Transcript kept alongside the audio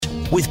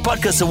with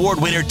Butkus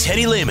Award winner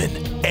Teddy Lehman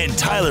and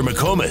Tyler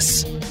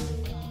McComas.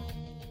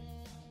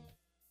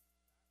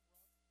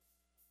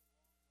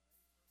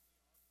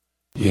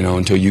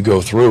 Until you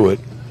go through it,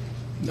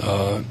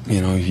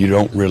 you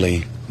don't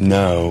really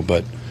know.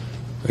 But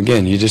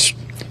again,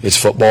 it's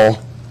football,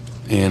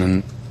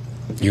 and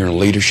you're in a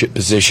leadership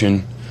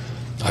position.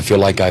 I feel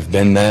like I've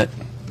been that.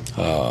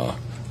 A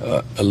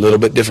little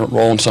bit different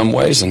role in some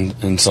ways,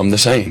 and some the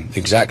same,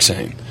 exact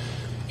same.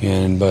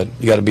 But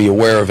you got to be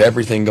aware of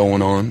everything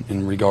going on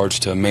in regards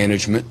to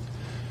management,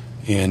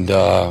 and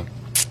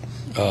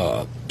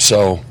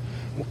so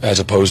as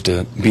opposed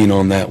to being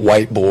on that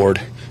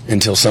whiteboard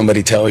until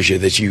somebody tells you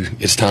that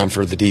it's time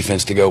for the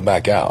defense to go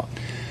back out.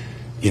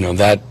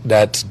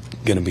 That's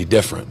going to be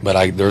different.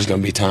 But there's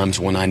going to be times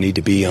when I need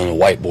to be on a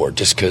whiteboard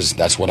just because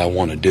that's what I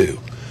want to do.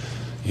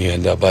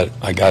 But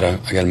I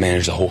gotta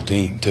manage the whole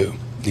team too,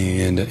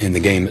 and in the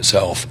game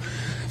itself.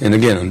 And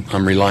again,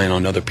 I'm relying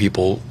on other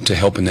people to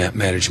help in that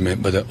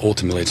management, but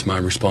ultimately it's my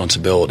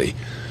responsibility.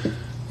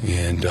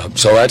 And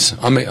so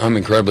I'm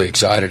incredibly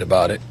excited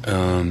about it.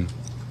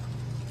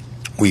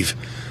 We've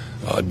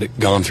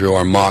gone through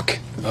our mock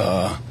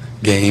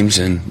games,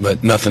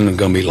 but nothing is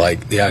going to be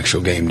like the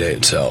actual game day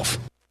itself.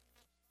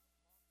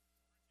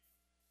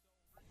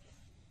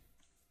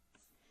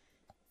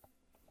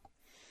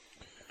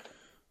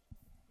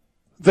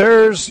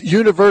 There's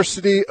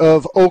University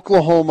of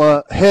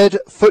Oklahoma head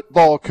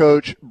football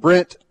coach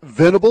Brent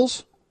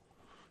Venables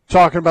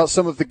talking about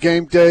some of the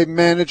game day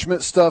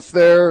management stuff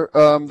there.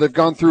 They've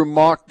gone through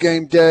mock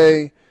game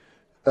day,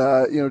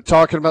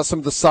 talking about some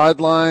of the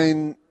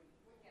sideline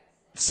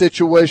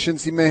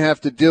situations he may have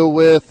to deal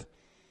with.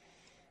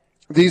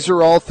 These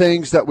are all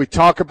things that we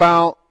talk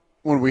about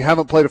when we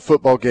haven't played a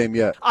football game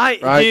yet.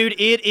 Dude,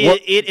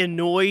 it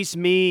annoys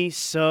me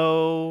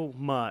so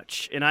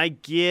much, and I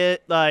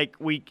get the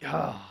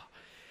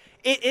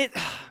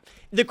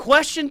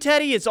question,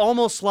 Teddy, is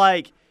almost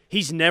like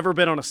he's never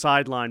been on a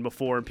sideline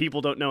before, and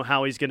people don't know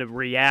how he's going to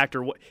react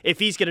or if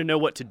he's going to know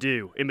what to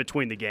do in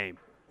between the game.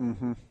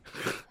 Mm-hmm.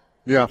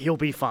 Yeah, he'll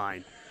be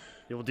fine.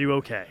 He'll do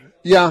okay.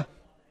 Yeah,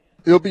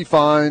 he'll be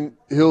fine.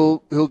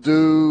 He'll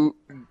do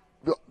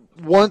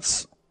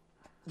once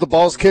the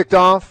ball's kicked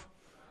off.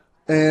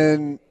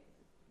 And,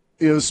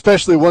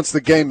 especially once the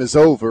game is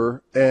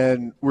over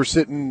and we're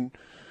sitting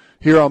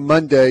here on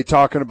Monday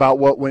talking about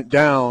what went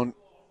down,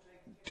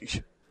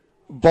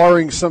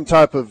 barring some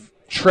type of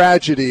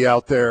tragedy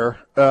out there,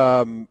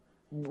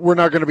 we're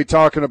not going to be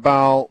talking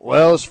about,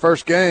 well, his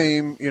first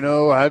game,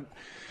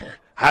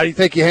 how do you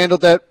think he handled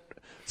that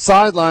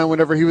sideline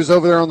whenever he was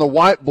over there on the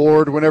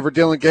whiteboard whenever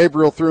Dylan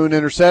Gabriel threw an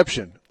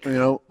interception,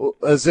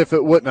 as if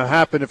it wouldn't have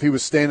happened if he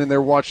was standing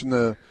there watching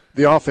the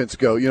offense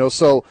go,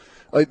 so –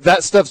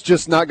 that stuff's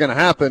just not going to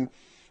happen.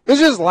 There's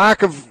just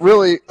lack of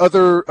really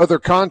other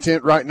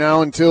content right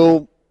now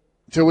until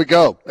we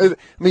go. I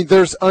mean,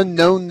 there's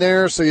unknown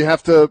there, so you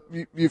have to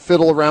you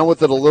fiddle around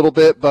with it a little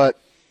bit. But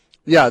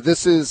yeah,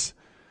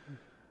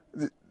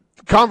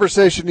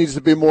 conversation needs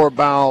to be more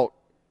about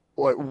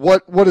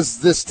what does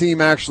this team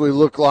actually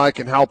look like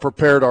and how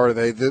prepared are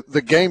they.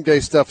 The game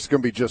day stuff is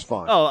going to be just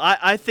fine. Oh,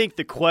 I think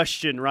the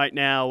question right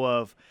now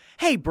of,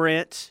 hey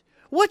Brent,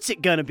 what's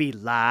it going to be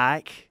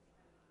like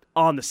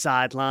on the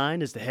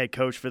sideline as the head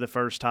coach for the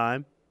first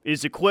time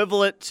is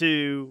equivalent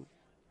to,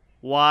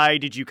 why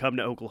did you come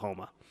to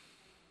Oklahoma?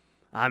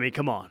 I mean,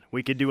 come on.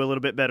 We could do a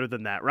little bit better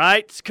than that,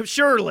 right?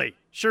 Surely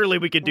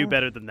we could do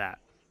better than that.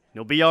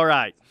 He'll be all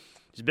right.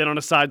 He's been on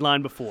a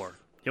sideline before.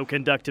 He'll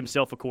conduct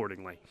himself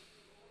accordingly.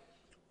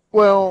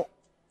 Well,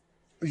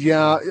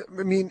 yeah.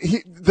 I mean,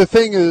 the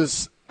thing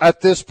is,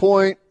 at this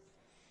point,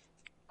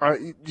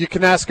 you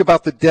can ask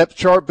about the depth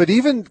chart, but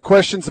even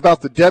questions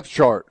about the depth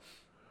chart,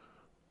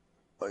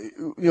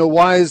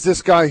 why is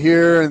this guy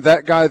here and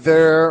that guy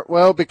there?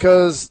 Well,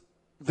 because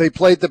they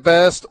played the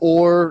best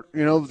or,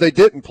 they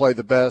didn't play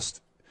the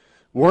best,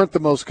 weren't the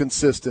most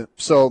consistent.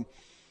 So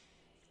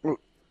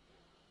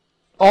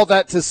all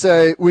that to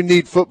say, we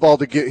need football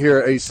to get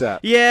here ASAP.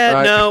 Yeah,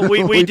 right? no,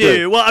 we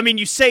do. Well, I mean,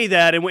 you say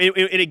that, and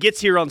it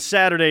gets here on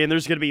Saturday, and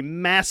there's going to be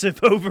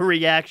massive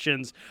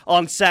overreactions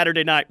on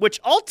Saturday night, which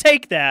I'll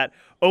take that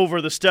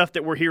over the stuff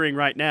that we're hearing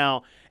right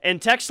now. And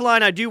text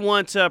line, I do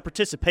want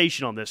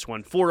participation on this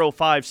one,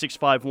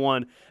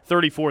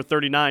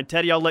 405-651-3439.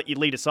 Teddy, I'll let you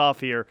lead us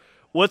off here.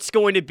 What's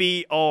going to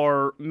be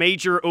our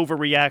major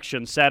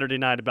overreaction Saturday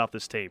night about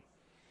this team?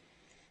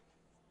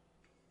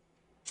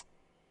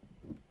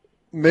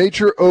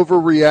 Major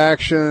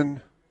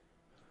overreaction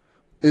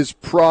is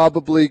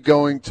probably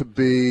going to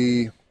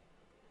be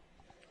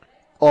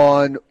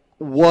on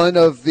one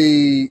of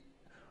the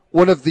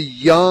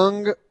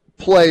young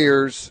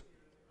players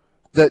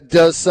that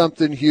does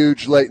something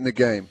huge late in the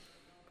game.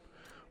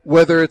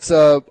 Whether it's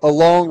a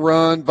long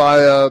run by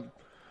a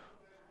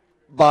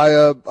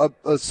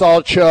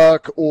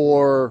Sawchuk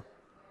or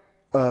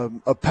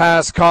a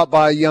pass caught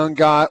by a young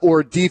guy or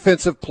a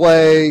defensive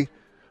play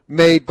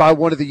made by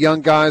one of the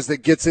young guys that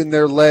gets in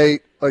there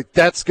late, like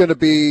that's going to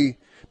be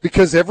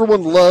because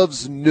everyone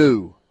loves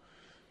new.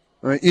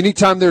 Right?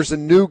 Anytime there's a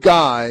new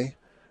guy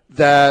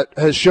that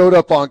has showed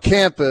up on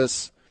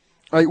campus,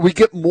 we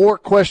get more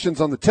questions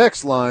on the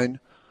text line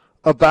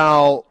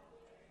about,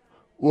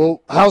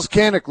 well, how's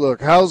Canick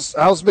look? How's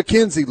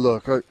McKenzie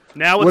look?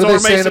 Now it's our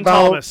Mason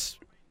Thomas.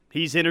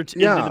 He's into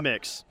the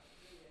mix.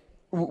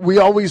 We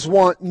always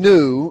want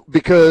new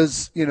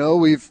because,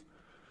 we've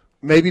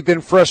maybe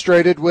been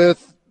frustrated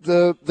with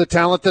the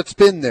talent that's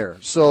been there.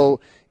 So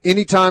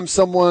anytime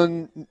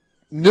someone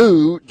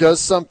new does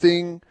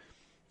something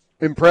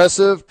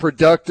impressive,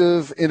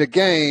 productive in a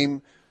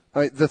game,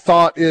 the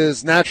thought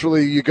is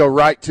naturally you go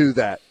right to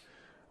that.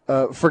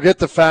 Forget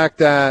the fact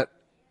that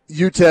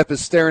UTEP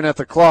is staring at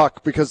the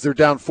clock because they're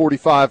down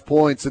 45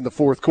 points in the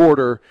fourth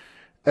quarter,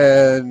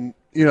 and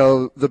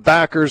the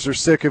backers are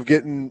sick of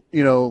getting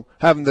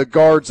having the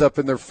guards up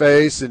in their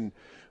face, and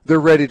they're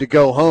ready to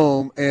go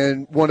home.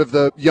 And one of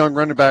the young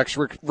running backs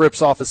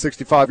rips off a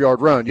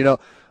 65-yard run.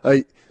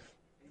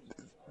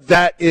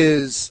 That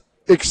is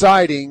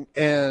exciting,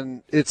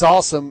 and it's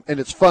awesome, and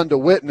it's fun to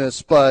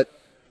witness, but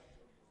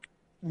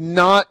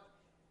not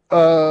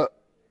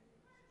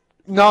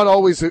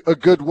always a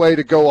good way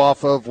to go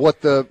off of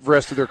what the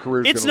rest of their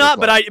career is going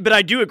to look like. But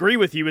I do agree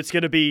with you. It's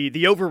going to be,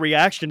 the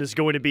overreaction is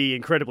going to be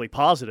incredibly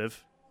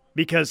positive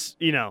because,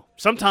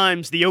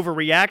 sometimes the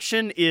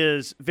overreaction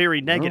is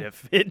very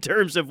negative in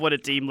terms of what a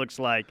team looks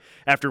like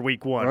after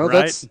week one,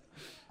 right?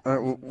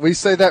 We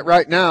say that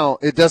right now.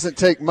 It doesn't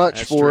take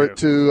much for it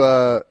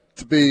to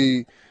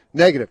be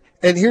negative.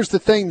 And here's the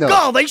thing, though.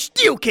 Oh, they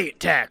still can't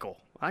tackle.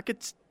 I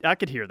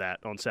could hear that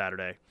on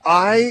Saturday.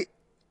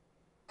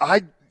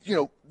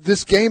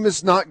 This game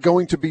is not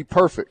going to be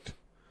perfect.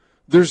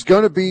 There's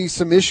going to be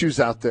some issues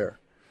out there.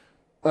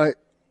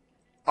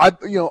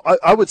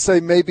 I would say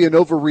maybe an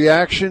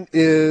overreaction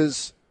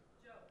is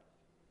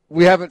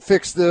we haven't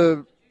fixed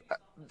the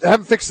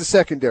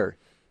secondary.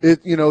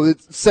 The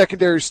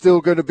secondary is still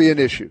going to be an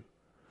issue,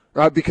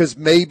 right? Because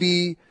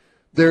maybe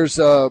there's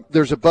a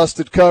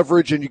busted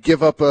coverage and you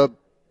give up a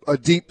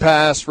deep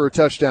pass for a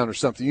touchdown or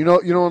something.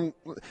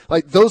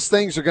 Like those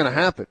things are going to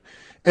happen,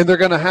 and they're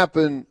going to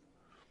happen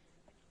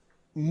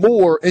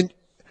more. And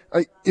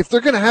if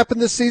they're going to happen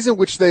this season,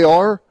 which they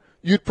are,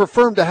 you'd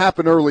prefer them to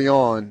happen early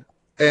on,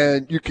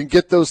 and you can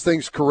get those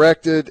things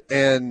corrected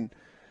and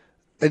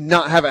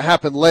not have it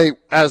happen late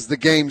as the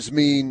games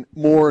mean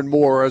more and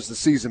more as the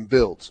season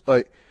builds.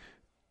 Like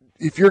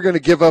if you're going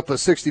to give up a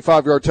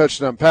 65-yard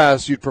touchdown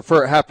pass, you'd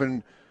prefer it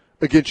happen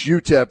against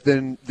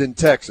UTEP than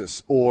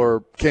Texas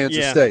or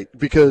Kansas State,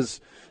 because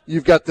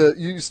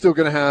you're still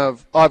going to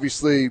have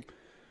obviously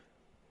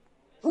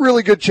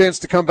really good chance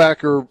to come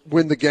back or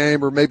win the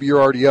game, or maybe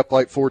you're already up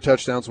like 4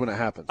 touchdowns when it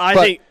happens. I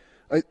think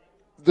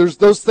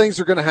those things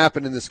are going to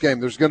happen in this game.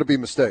 There's going to be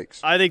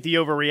mistakes. I think the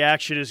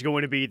overreaction is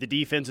going to be the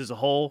defense as a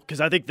whole, because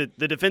I think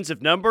the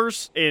defensive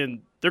numbers,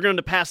 and they're going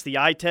to pass the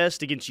eye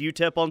test against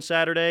UTEP on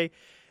Saturday,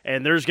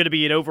 and there's going to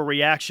be an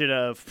overreaction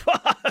of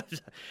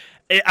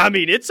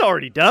it's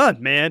already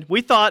done, man.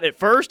 We thought at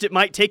first it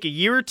might take a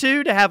year or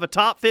two to have a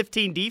top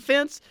 15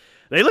 defense.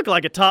 They look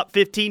like a top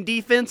 15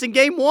 defense in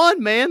game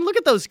one, man. Look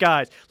at those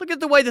guys. Look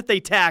at the way that they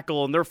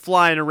tackle, and they're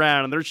flying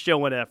around, and they're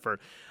showing effort.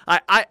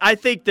 I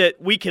think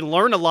that we can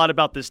learn a lot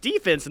about this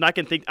defense, and I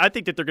think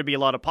that there are going to be a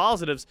lot of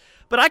positives,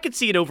 but I could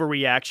see an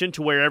overreaction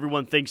to where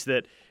everyone thinks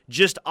that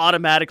just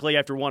automatically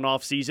after one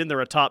off season they're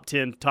a top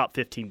 10, top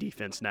 15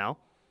 defense now.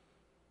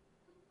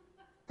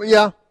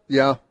 Yeah.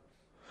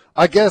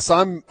 I guess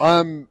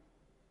I'm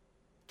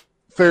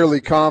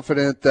fairly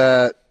confident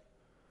that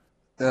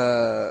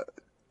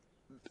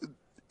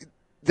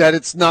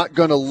it's not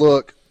going to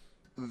look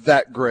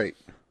that great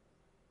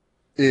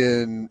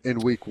in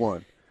week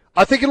one.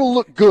 I think it'll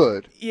look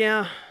good.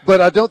 Yeah. But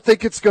I don't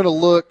think it's going to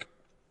look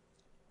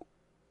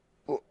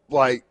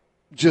like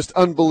just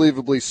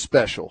unbelievably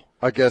special,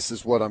 I guess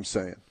is what I'm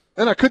saying.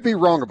 And I could be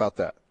wrong about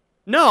that.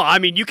 No,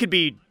 you could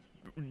be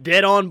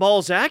dead on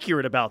balls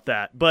accurate about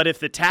that. But if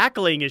the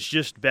tackling is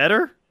just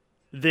better,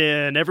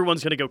 then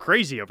everyone's going to go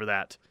crazy over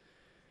that.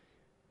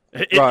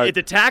 Right. If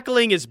the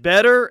tackling is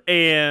better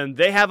and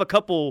they have a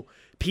couple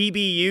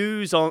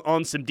PBUs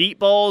on some deep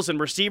balls and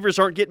receivers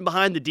aren't getting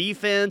behind the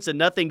defense and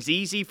nothing's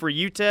easy for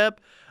UTEP,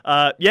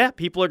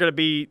 people are going to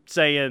be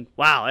saying,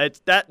 wow,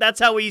 that's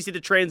how easy the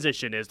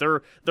transition is.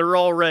 They're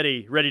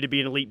already ready to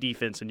be an elite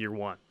defense in year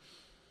one.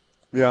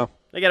 Yeah.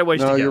 They got a ways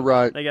to go. You're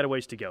right. They got a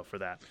ways to go for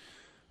that.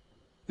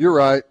 You're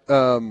right.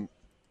 I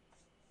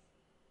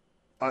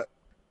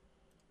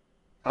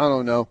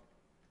don't know.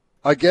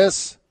 I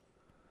guess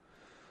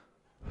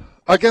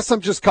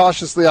I'm just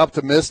cautiously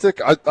optimistic.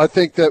 I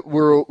think that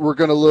we're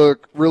going to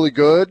look really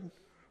good,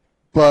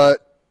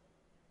 but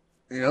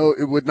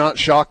it would not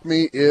shock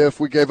me if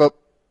we gave up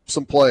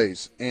some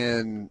plays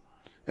and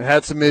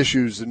had some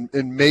issues and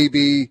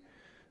maybe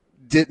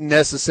didn't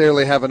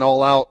necessarily have an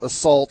all-out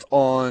assault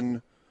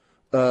on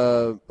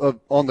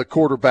the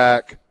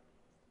quarterback.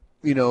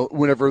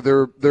 Whenever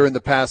they're in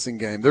the passing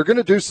game, they're going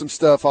to do some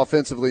stuff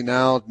offensively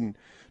now and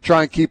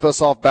try and keep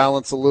us off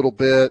balance a little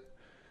bit,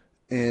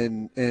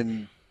 and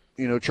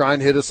try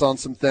and hit us on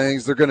some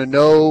things. They're going to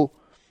know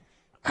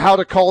how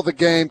to call the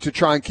game to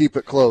try and keep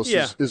it close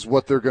Yeah. is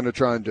what they're going to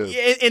try and do.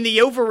 And the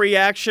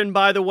overreaction,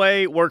 by the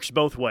way, works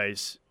both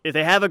ways. If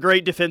they have a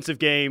great defensive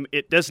game,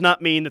 it does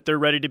not mean that they're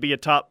ready to be a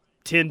top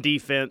 10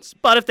 defense.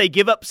 But if they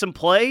give up some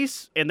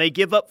plays and they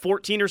give up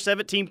 14 or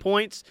 17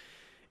 points,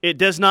 it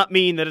does not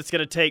mean that it's going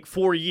to take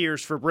 4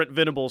 years for Brent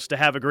Venables to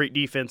have a great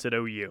defense at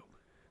OU.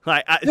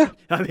 I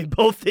mean,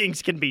 both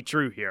things can be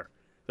true here.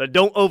 But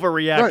don't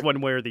overreact one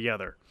way or the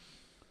other.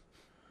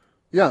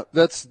 Yeah,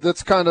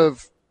 that's kind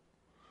of –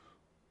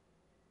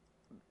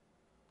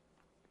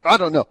 I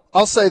don't know.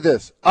 I'll say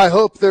this. I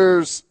hope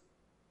there's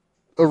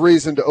a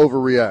reason to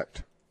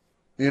overreact.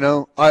 You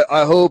know,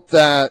 I hope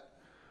that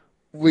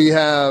we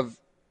have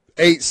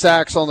 8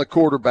 sacks on the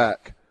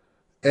quarterback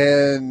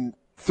and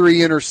 3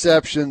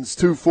 interceptions,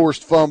 2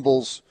 forced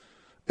fumbles,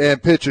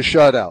 and pitch a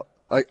shutout.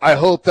 I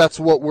hope that's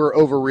what we're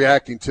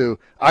overreacting to.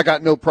 I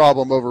got no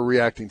problem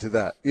overreacting to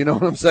that. You know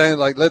what I'm saying?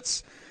 Like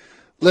let's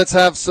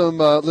have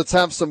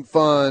some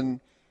fun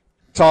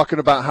talking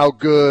about how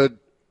good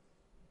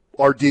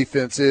our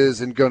defense is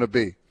and going to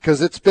be,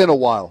 because it's been a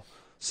while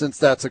since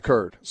that's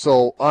occurred.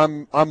 So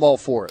I'm all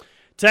for it.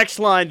 Text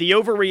line, the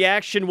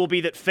overreaction will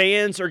be that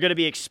fans are going to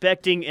be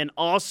expecting an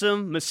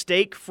awesome,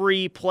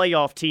 mistake-free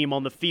playoff team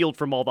on the field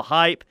from all the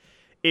hype.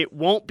 It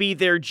won't be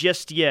there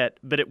just yet,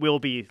 but it will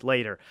be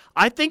later.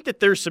 I think that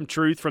there's some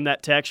truth from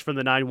that text from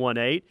the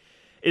 918,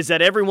 is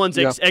that everyone's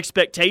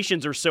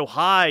expectations are so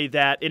high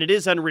that, and it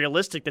is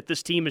unrealistic that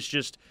this team is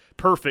just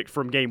perfect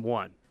from game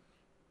one.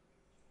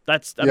 I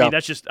mean,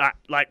 that's just,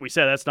 like we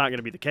said, that's not going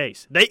to be the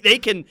case. They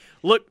can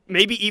look,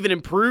 maybe even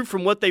improve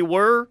from what they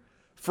were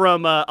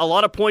from a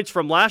lot of points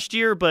from last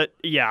year, but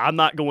yeah, I'm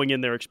not going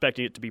in there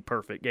expecting it to be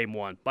perfect game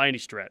one by any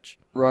stretch.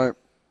 Right.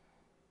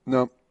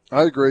 No,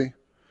 I agree.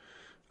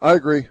 I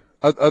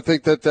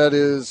think that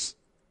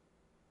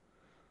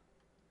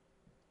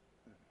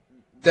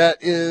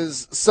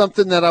is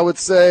something that I would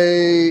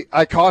say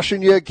I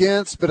caution you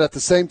against, but at the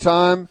same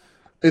time,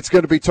 it's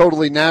going to be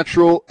totally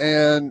natural,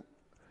 and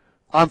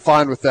I'm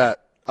fine with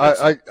that.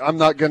 I'm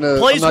not going to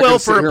plays well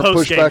for a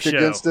push back show.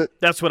 Against it.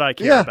 That's what I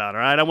care about.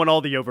 All right, I want all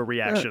the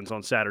overreactions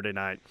on Saturday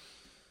night.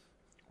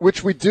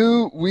 Which we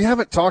do. We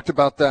haven't talked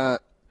about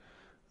that.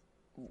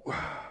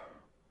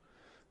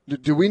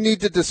 Do we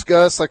need to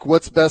discuss like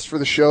what's best for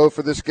the show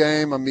for this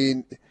game? I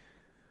mean,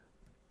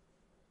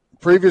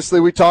 previously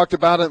we talked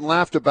about it and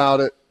laughed about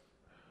it.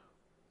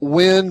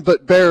 Win,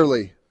 but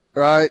barely,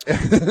 right?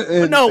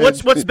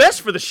 What's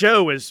best for the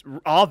show is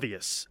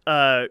obvious.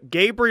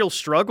 Gabriel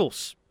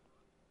struggles.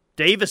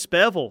 Davis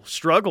Beville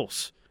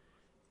struggles.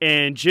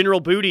 And General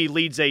Booty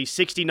leads a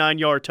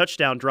 69-yard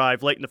touchdown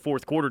drive late in the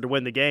fourth quarter to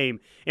win the game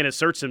and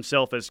asserts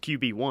himself as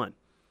QB1.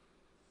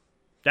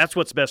 That's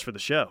what's best for the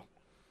show.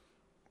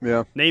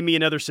 Yeah. Name me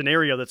another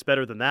scenario that's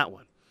better than that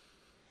one.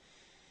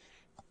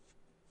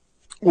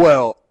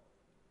 Well,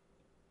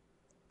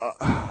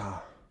 I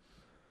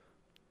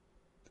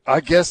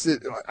guess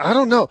I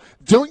don't know.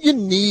 Don't you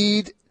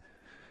need,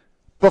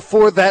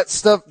 before that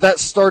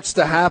starts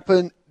to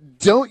happen,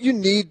 don't you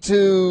need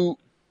to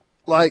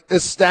like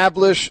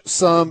establish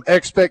some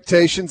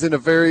expectations in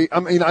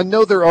I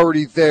know they're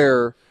already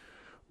there,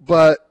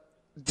 but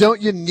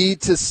don't you need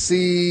to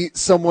see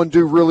someone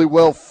do really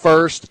well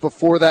first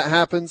before that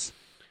happens?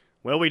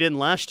 Well, we didn't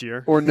last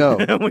year. Or no?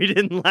 We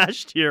didn't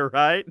last year,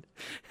 right?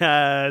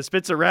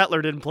 Spencer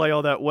Rattler didn't play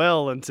all that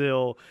well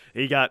until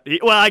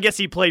I guess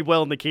he played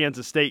well in the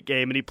Kansas State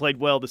game, and he played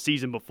well the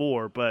season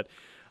before. But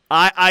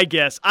I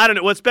guess, I don't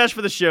know. What's best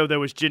for the show,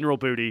 though, is General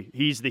Booty.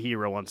 He's the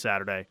hero on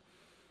Saturday.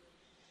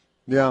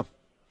 Yeah.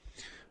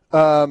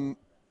 I've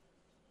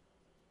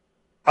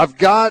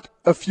got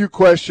a few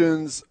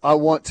questions I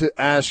want to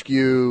ask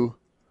you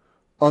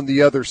on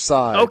the other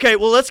side. Okay,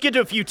 well, let's get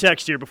to a few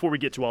texts here before we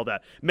get to all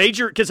that.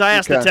 Because I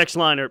asked the text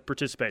line to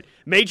participate.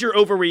 Major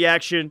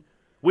overreaction.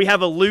 We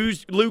have a Lou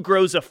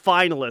Groza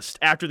finalist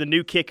after the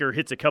new kicker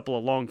hits a couple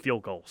of long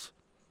field goals.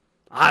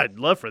 I'd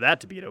love for that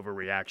to be an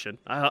overreaction.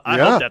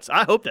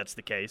 I hope that's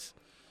the case.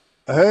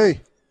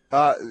 Hey,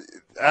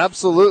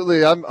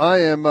 absolutely. I'm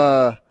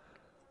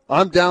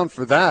down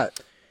for that.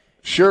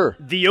 Sure.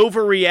 The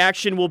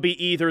overreaction will be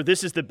either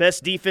this is the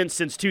best defense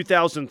since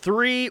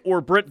 2003 or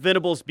Brent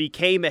Venables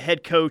became a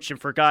head coach and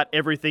forgot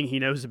everything he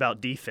knows about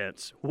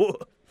defense.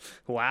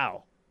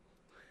 Wow.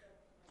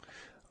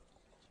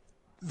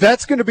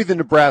 That's going to be the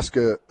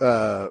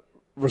Nebraska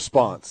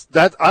response.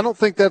 I don't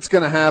think that's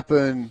going to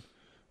happen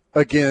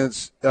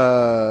against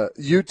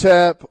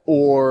UTEP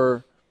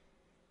or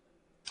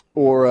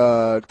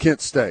Kent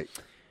State.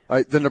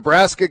 Right, the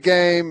Nebraska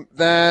game,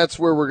 that's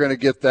where we're going to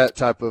get that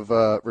type of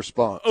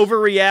response.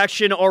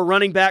 Overreaction, our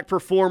running back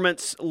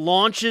performance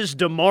launches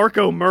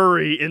DeMarco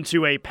Murray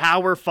into a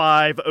Power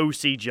 5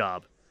 OC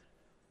job.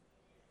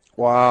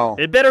 Wow.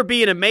 It better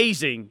be an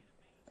amazing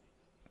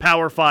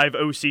Power 5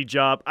 OC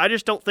job. I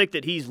just don't think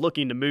that he's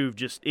looking to move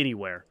just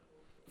anywhere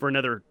for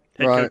another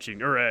head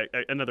coaching or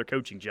another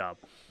coaching job.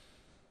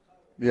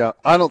 Yeah,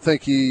 I don't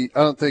think he's,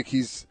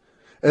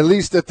 at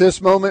least at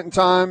this moment in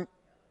time,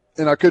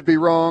 and I could be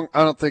wrong.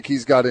 I don't think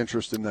he's got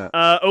interest in that.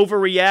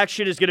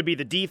 Overreaction is going to be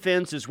the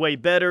defense is way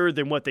better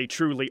than what they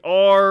truly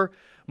are.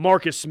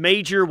 Marcus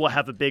Major will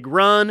have a big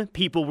run.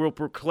 People will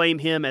proclaim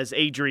him as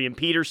Adrian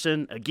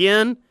Peterson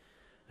again.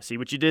 I see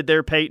what you did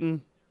there,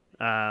 Peyton.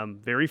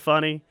 Very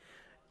funny.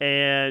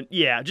 And,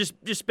 yeah,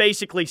 just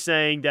basically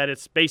saying that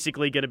it's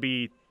basically going to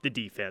be the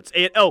defense.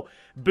 And,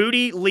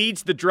 Booty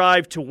leads the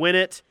drive to win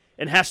it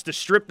and has to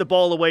strip the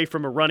ball away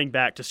from a running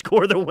back to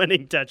score the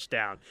winning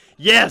touchdown.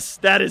 Yes,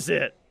 that is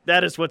it.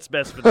 That is what's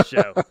best for the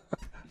show.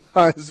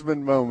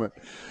 Heisman moment.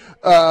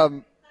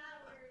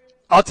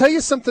 I'll tell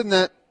you something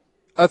that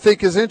I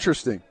think is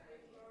interesting.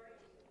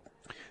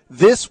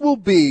 This will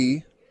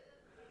be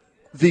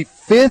the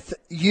 5th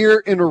year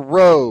in a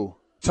row,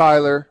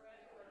 Tyler,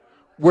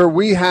 where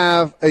we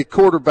have a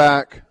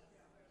quarterback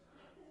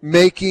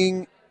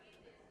making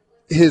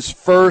his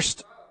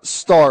first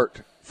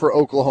start for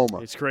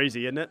Oklahoma. It's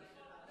crazy, isn't it?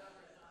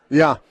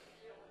 Yeah.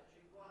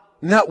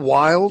 Isn't that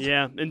wild?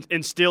 Yeah,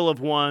 and still have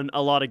won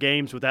a lot of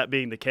games with that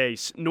being the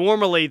case.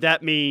 Normally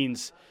that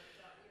means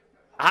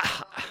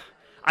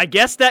I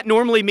guess that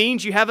normally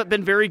means you haven't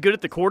been very good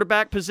at the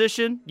quarterback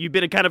position. You've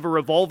been a kind of a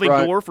revolving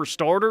door for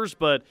starters,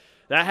 but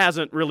that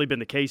hasn't really been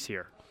the case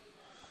here.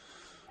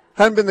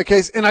 Hadn't been the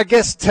case. And I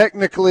guess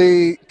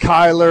technically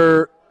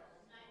Kyler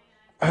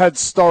had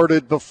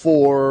started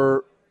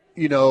before,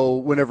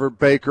 whenever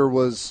Baker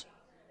was,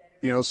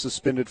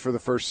 suspended for the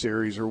first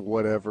series or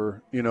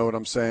whatever. You know what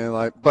I'm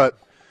saying? But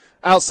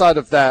outside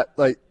of that,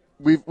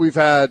 we've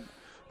had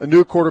a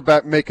new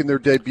quarterback making their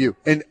debut.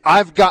 And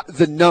I've got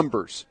the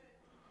numbers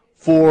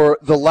for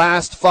the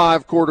last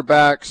 5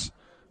 quarterbacks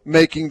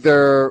making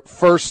their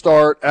first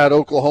start at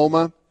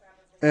Oklahoma.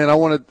 And I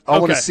want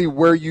to see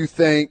where you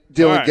think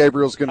Dylan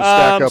Gabriel's going to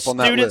stack up on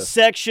that list. Student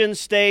section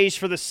stays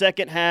for the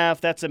second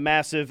half. That's a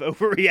massive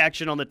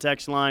overreaction on the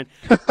text line.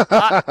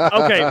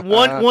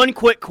 One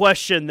quick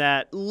question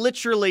that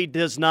literally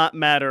does not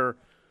matter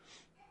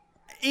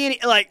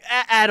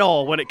at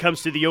all when it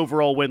comes to the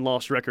overall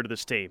win-loss record of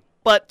this team,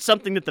 but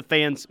something that the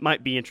fans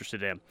might be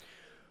interested in.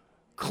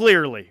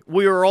 Clearly,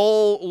 we are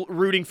all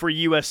rooting for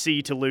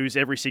USC to lose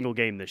every single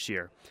game this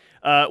year.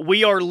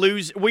 We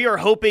are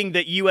hoping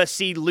that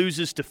USC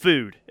loses to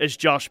food, as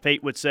Josh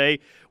Pate would say.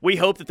 We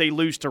hope that they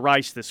lose to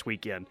rice this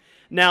weekend.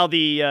 Now,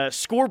 the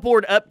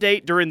scoreboard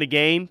update during the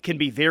game can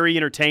be very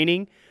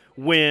entertaining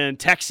when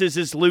Texas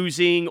is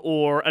losing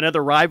or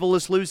another rival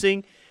is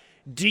losing.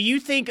 Do you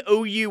think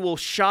OU will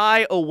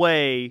shy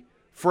away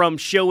from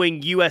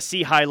showing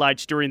USC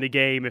highlights during the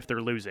game if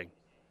they're losing?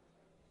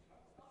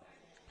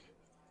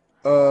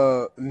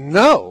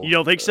 No. You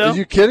don't think so? Are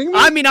you kidding me?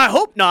 I mean, I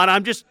hope not.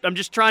 I'm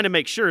just trying to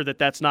make sure that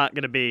that's not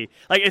going to be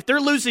if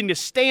they're losing to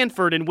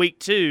Stanford in week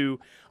 2.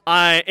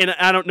 I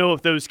don't know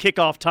if those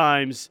kickoff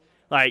times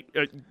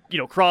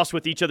cross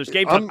with each other's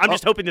game time. I'm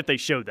just hoping that they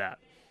show that.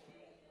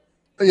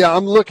 Yeah,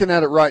 I'm looking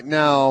at it right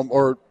now,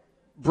 or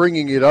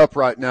bringing it up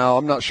right now.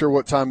 I'm not sure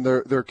what time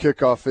their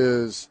kickoff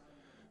is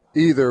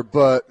either,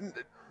 but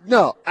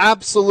no,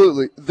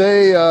 absolutely.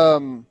 They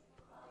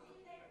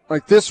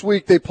this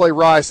week they play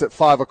Rice at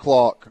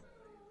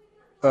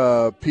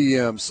 5:00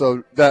 p.m.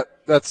 So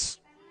that's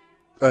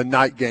a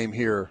night game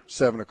here,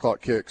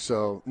 7:00 kick.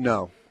 So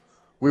no,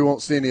 we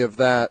won't see any of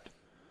that.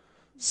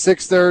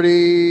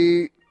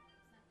 6:30.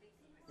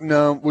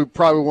 No, we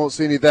probably won't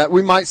see any of that.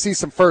 We might see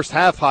some first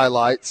half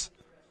highlights.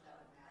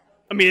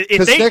 I mean,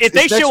 if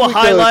they show a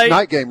highlight,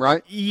 night game,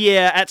 right?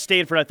 Yeah, at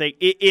Stanford, I think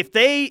if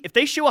they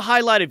show a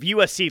highlight of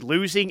USC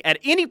losing at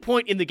any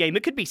point in the game,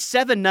 it could be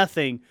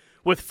 7-0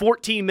 with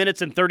 14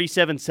 minutes and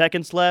 37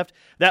 seconds left.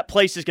 That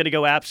place is going to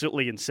go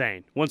absolutely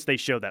insane once they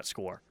show that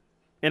score,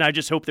 and I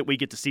just hope that we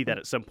get to see that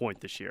at some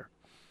point this year.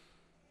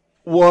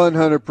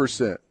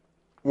 100%,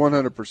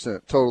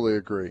 100%, totally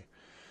agree.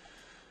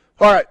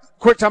 All right,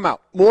 quick timeout.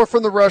 More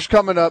from The Rush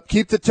coming up.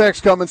 Keep the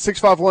text coming,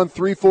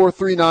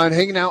 651-3439.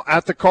 Hanging out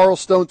at the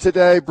Carlstone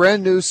today.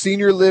 Brand new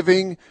senior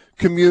living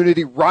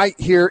community right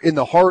here in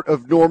the heart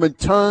of Norman.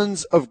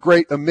 Tons of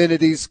great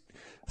amenities,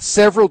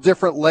 several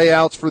different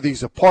layouts for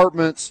these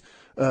apartments.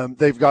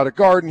 They've got a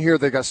garden here.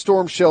 They've got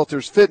storm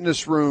shelters,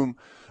 fitness room.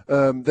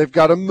 They've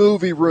got a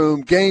movie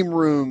room, game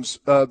rooms.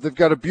 They've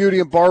got a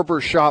beauty and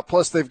barber shop.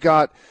 Plus, they've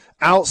got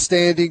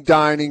outstanding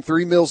dining,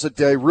 3 meals a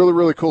day. Really,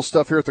 really cool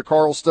stuff here at the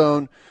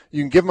Carlstone.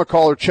 You can give them a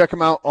call or check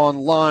them out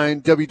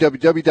online,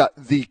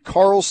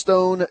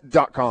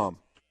 www.thecarlstone.com.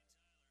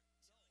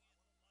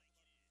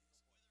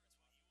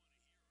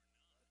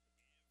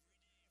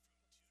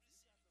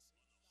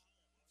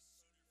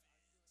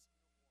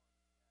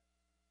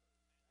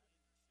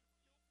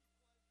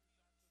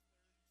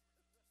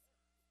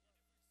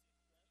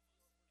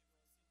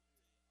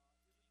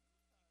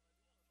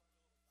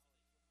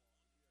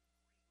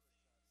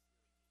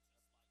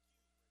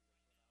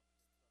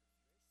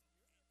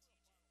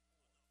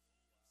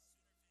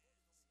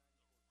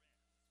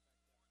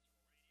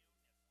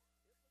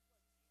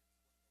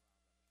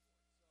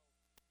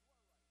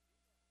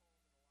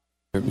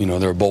 You know,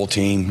 they're a bowl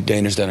team.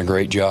 Dana's done a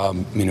great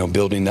job, you know,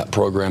 building that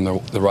program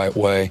the right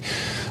way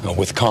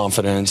with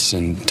confidence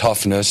and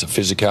toughness,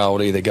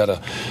 physicality. They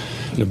got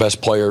the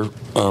best player,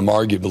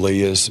 arguably,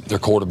 is their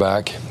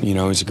quarterback. You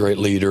know, he's a great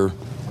leader.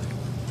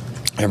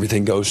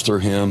 Everything goes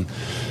through him.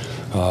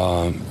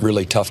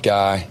 Really tough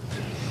guy.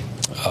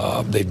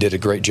 They did a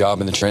great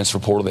job in the transfer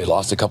portal. They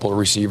lost a couple of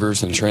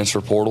receivers in the transfer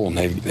portal, and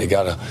they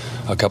got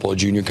a couple of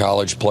junior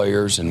college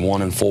players, and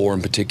 1 and 4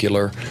 in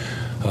particular.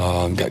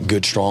 Got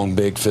good, strong,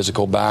 big,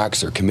 physical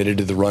backs. They're committed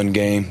to the run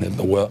game.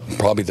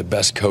 Probably the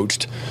best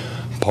coached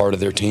part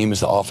of their team is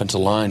the offensive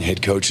line.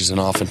 Head coach is an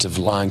offensive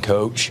line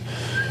coach,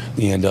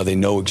 and they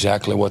know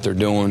exactly what they're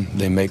doing.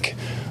 They make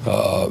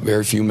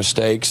very few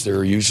mistakes.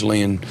 They're usually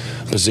in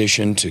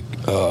position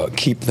to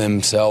keep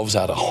themselves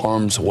out of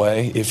harm's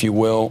way, if you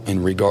will,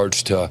 in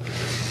regards to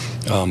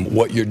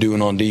what you're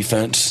doing on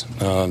defense.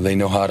 They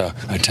know how to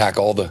attack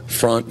all the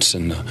fronts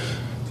and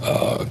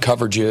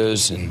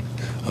coverages and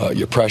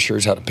your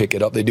pressures, how to pick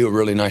it up. They do a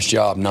really nice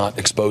job not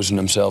exposing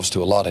themselves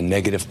to a lot of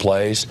negative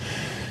plays.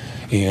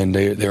 And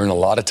they're in a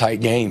lot of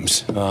tight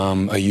games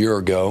a year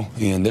ago,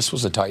 and this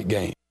was a tight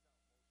game.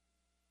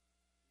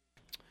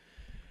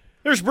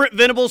 There's Brent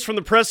Venables from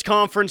the press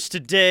conference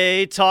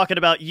today talking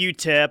about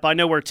UTEP. I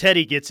know where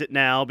Teddy gets it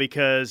now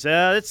because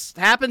it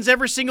happens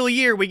every single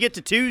year. We get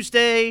to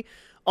Tuesday,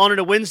 on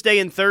to Wednesday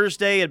and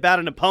Thursday about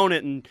an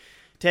opponent, and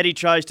Teddy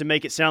tries to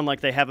make it sound like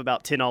they have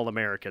about 10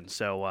 All-Americans.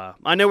 So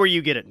I know where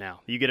you get it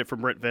now. You get it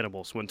from Brent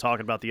Venables when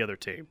talking about the other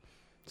team.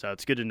 So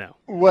it's good to know.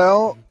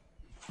 Well,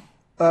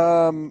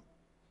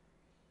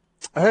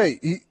 hey,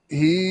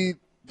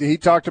 he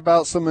talked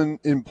about some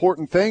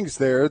important things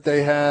there.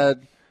 They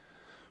had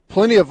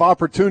plenty of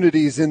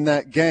opportunities in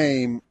that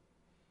game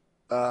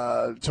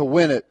to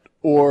win it,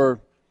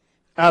 or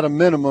at a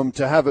minimum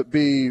to have it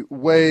be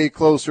way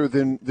closer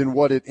than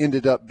what it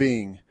ended up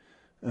being.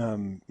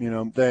 You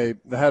know, they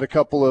had a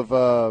couple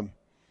of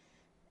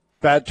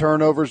bad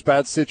turnovers,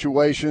 bad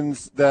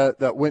situations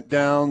that went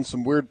down.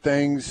 Some weird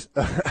things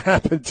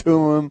happened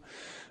to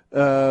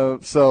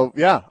them. So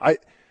yeah,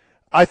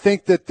 I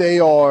think that they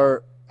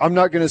are. I'm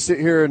not going to sit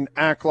here and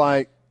act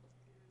like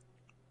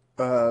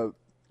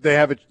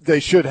they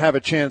should have a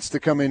chance to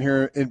come in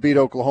here and beat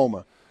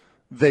Oklahoma.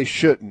 They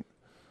shouldn't.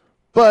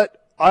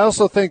 But I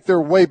also think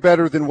they're way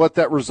better than what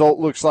that result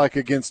looks like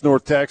against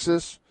North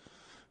Texas.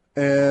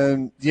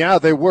 And yeah,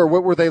 they were.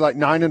 What were they, like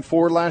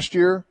 9-4 last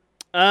year?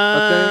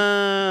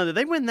 I think. Did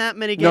they win that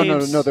many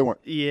games? No, they weren't.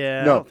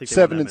 Yeah, no,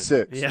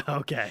 7-6. Yeah,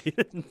 okay.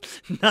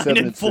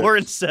 9-4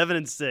 and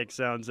 7-6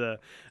 sounds a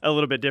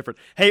little bit different.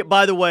 Hey,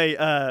 by the way,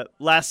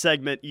 last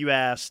segment you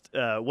asked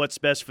what's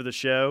best for the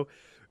show.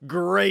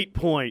 Great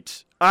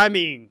point. I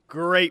mean,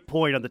 great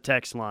point on the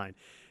text line.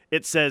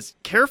 It says,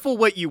 "Careful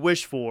what you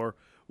wish for.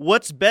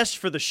 What's best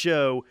for the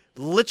show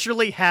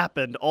literally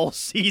happened all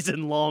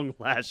season long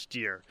last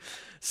year."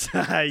 So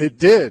it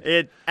did.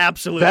 It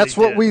absolutely That's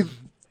did. what we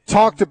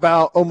talked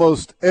about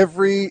almost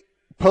every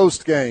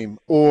post game,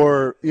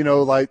 or, you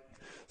know, like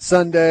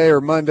Sunday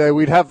or Monday,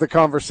 we'd have the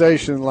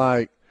conversation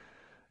like,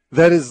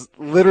 that is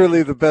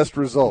literally the best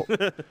result.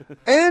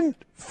 And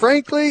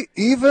frankly,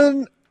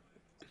 even,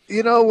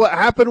 you know, what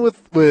happened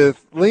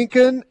with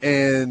Lincoln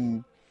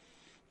and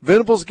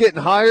Venables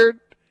getting hired,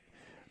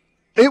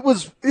 it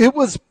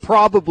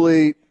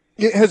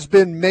has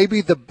been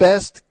maybe the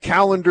best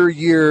calendar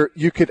year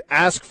you could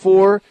ask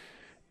for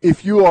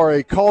if you are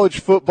a college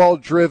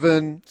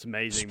football-driven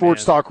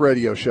sports talk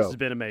radio show. It's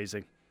been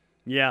amazing.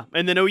 Yeah,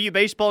 and then OU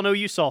baseball and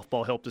OU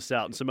softball helped us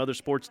out, and some other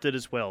sports did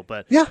as well.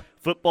 But yeah,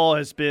 football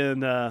has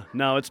been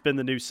it's been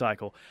the news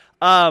cycle.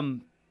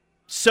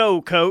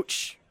 So,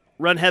 Coach,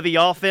 run heavy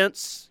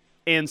offense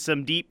and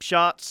some deep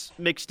shots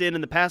mixed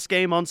in the pass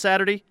game on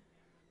Saturday.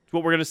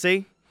 What we're going to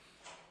see?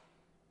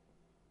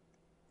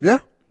 Yeah.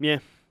 Yeah.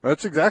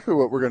 That's exactly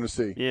what we're going to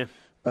see. Yeah.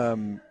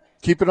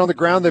 Keep it on the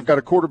ground. They've got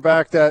a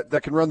quarterback that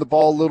can run the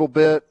ball a little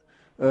bit.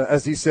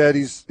 As he said,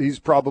 he's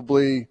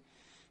probably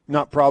 –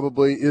 not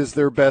probably, is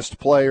their best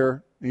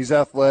player. He's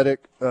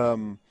athletic.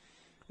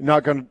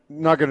 Not going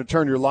to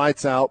turn your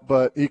lights out,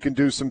 but he can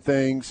do some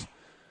things.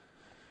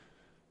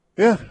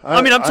 Yeah.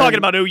 I'm talking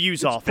about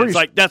OU's offense.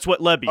 That's what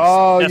Lebby's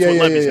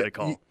going to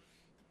call.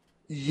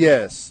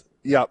 Yes.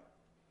 Yep.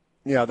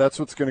 Yeah, that's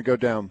what's going to go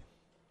down.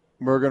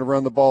 We're going to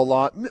run the ball a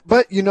lot.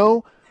 But, you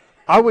know,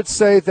 I would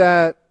say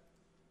that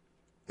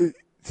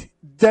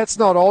that's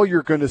not all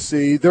you're going to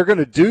see. They're going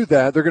to do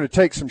that. They're going to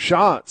take some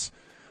shots.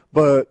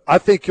 But I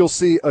think you'll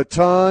see a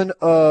ton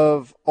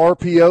of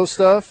RPO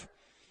stuff.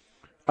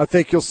 I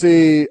think you'll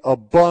see a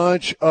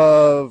bunch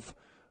of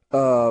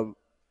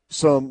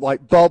some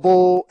like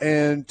bubble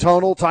and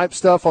tunnel type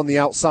stuff on the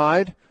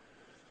outside.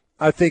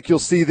 I think you'll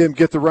see them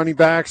get the running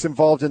backs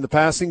involved in the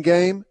passing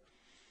game.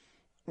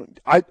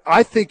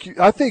 I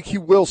think he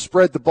will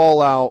spread the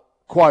ball out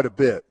quite a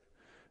bit.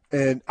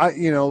 And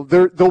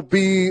there'll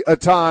be a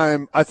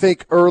time, I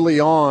think, early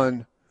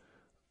on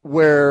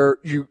where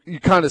you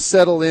kind of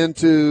settle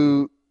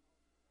into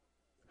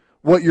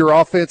what your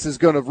offense is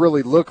going to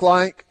really look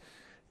like.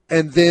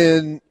 And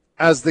then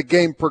as the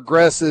game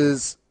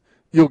progresses,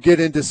 you'll get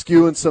into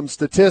skewing some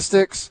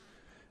statistics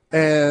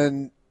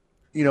and,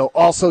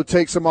 also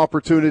take some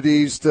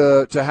opportunities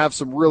to have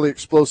some really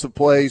explosive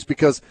plays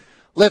because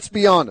let's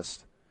be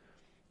honest,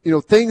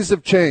 things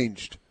have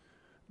changed.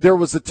 There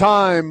was a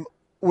time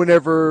when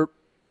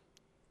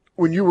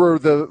you were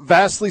the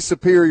vastly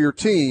superior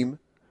team,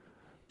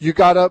 you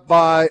got up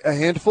by a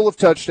handful of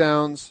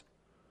touchdowns,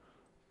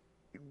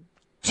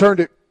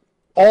 turned it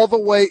all the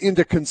way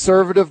into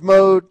conservative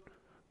mode,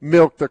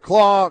 milked the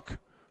clock,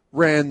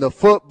 ran the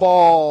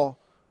football,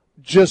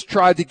 just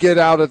tried to get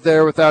out of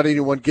there without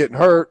anyone getting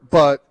hurt.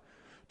 But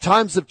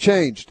times have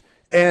changed.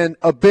 And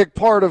a big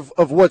part of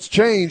what's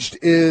changed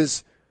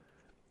is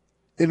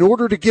in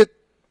order to get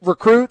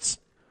recruits,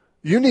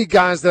 you need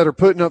guys that are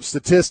putting up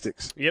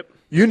statistics. Yep.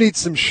 You need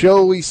some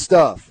showy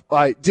stuff.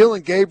 Like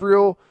Dylan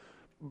Gabriel,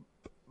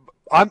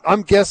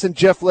 I'm guessing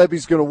Jeff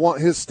Lebby's going to want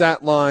his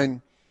stat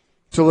line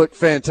to look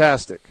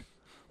fantastic.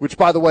 Which,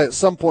 by the way, at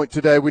some point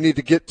today, we need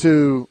to get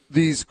to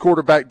these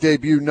quarterback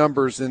debut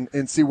numbers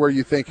and see where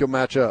you think he'll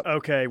match up.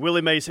 Okay,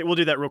 Willie Mays, we'll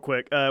do that real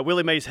quick.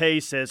 Willie Mays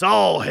Hayes says,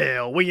 "Oh,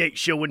 hell, we ain't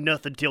showing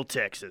nothing till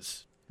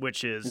Texas,"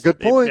 which is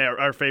good point.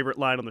 Our favorite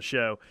line on the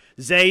show.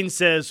 Zane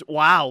says,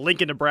 "Wow,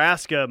 Lincoln,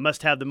 Nebraska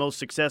must have the most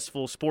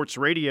successful sports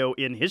radio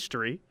in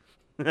history,"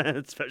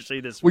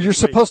 especially this Well, you're week.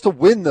 supposed to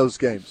win those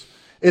games.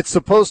 It's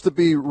supposed to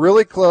be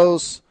really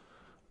close,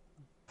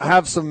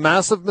 have some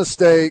massive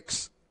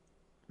mistakes,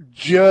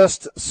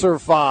 just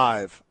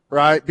survive,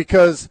 right?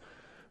 Because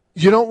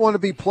you don't want to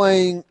be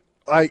playing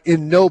like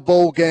in no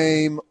bowl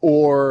game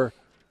or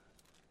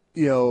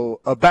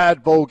a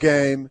bad bowl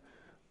game.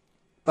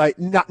 Like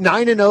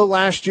 9-0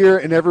 last year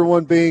and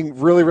everyone being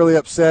really, really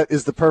upset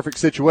is the perfect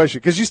situation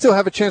because you still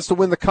have a chance to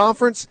win the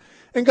conference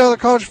and go to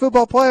the college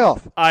football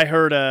playoff. I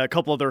heard a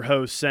couple other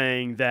hosts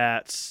saying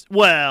that,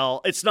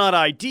 well, it's not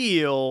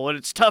ideal and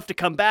it's tough to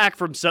come back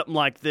from something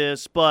like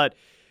this, but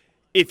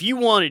if you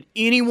wanted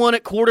anyone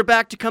at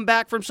quarterback to come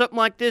back from something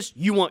like this,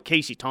 you want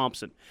Casey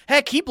Thompson.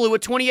 Heck, he blew a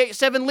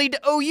 28-7 lead to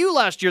OU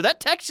last year. That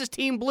Texas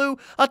team blew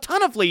a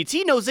ton of leads.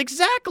 He knows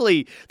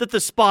exactly that the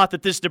spot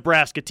that this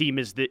Nebraska team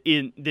is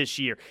in this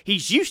year.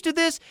 He's used to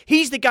this.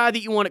 He's the guy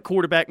that you want at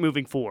quarterback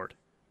moving forward.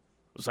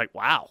 It was like,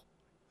 wow.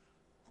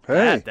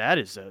 Hey,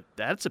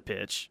 that's a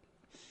pitch.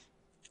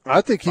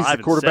 I think he's the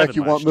 5-7 quarterback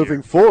you want last year.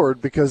 moving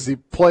forward because he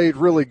played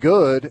really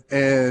good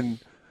and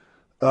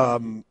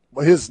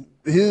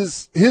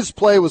his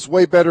play was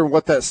way better than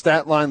what that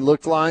stat line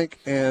looked like,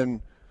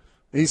 and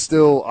I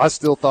still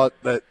thought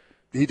that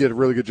he did a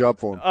really good job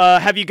for him.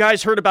 Have you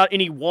guys heard about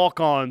any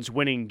walk-ons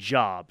winning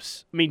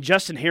jobs? I mean,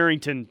 Justin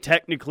Harrington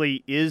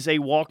technically is a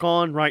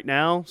walk-on right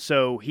now,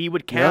 so he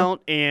would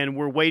count, and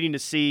we're waiting to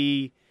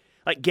see.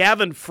 Like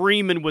Gavin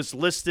Freeman was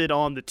listed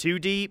on the 2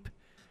 deep.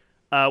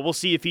 We'll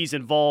see if he's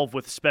involved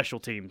with special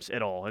teams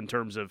at all in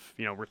terms of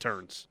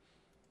returns.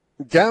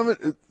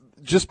 Gavin,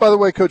 just by the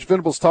way Coach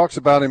Venables talks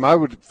about him, I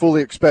would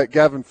fully expect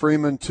Gavin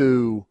Freeman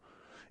to,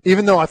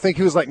 even though I think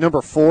he was like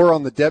number 4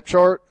 on the depth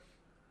chart,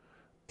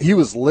 he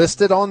was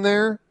listed on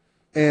there,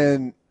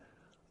 and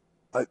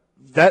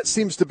that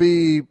seems to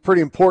be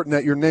pretty important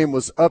that your name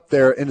was up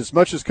there. And as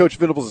much as Coach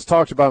Venables has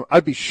talked about him,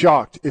 I'd be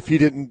shocked if he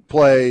didn't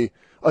play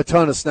a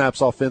ton of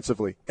snaps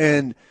offensively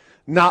and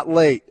not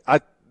late. I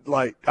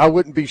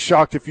wouldn't be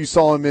shocked if you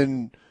saw him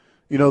in,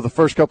 the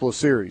first couple of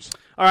series.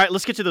 All right,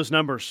 let's get to those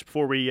numbers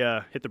before we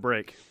hit the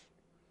break.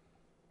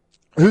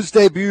 Whose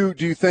debut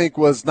do you think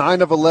was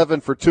 9 of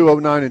 11 for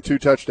 209 and 2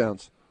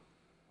 touchdowns?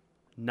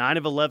 9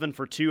 of 11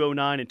 for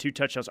 209 and 2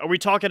 touchdowns. Are we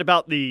talking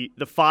about the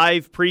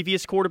 5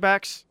 previous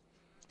quarterbacks?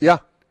 Yeah.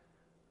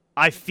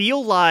 I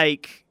feel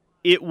like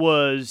it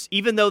was,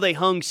 even though they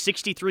hung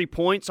 63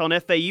 points on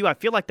FAU, I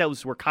feel like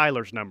those were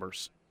Kyler's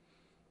numbers.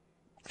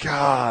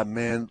 God,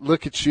 man,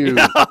 look at you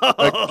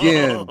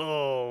again.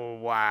 Oh,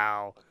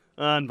 wow.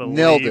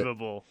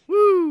 Unbelievable.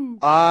 Woo.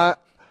 I'll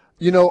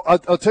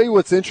tell you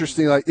what's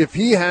interesting. Like, if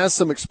he has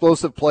some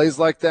explosive plays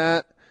like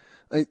that,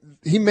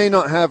 he may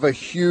not have a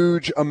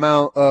huge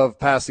amount of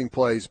passing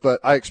plays, but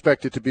I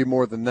expect it to be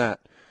more than that.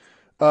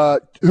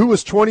 Who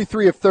was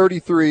 23 of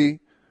 33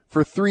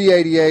 for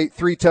 388,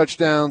 3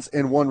 touchdowns,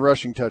 and 1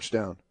 rushing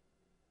touchdown?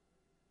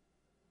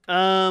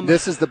 I think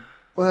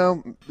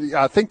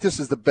this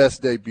is the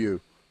best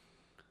debut.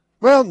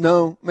 Well,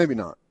 no, maybe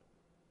not.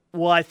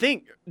 Well, I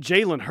think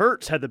Jalen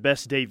Hurts had the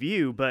best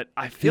debut, but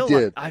I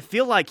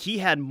feel like he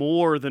had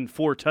more than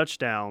 4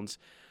 touchdowns.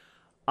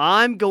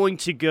 I'm going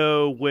to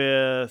go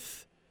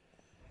with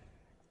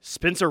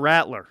Spencer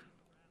Rattler.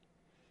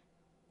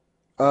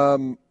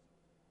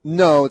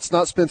 No, it's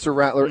not Spencer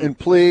Rattler. And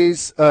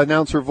please,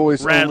 announcer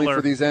voice Rattler. only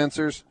for these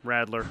answers.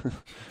 Rattler.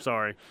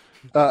 Sorry.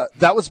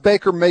 That was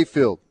Baker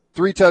Mayfield.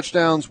 3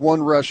 touchdowns,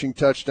 1 rushing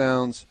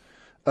touchdowns.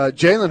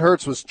 Jalen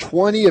Hurts was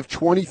 20 of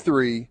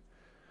 23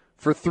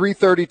 for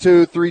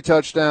 332, 3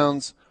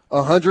 touchdowns,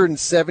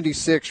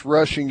 176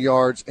 rushing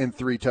yards, and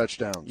 3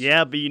 touchdowns.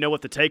 Yeah, but you know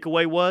what the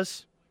takeaway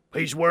was?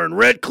 He's wearing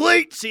red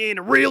cleats. He ain't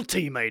a real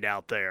teammate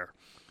out there.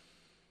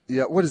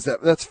 Yeah, what is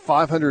that? That's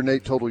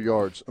 508 total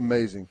yards.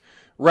 Amazing.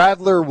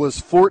 Rattler was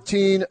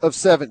 14 of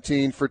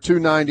 17 for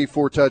 290,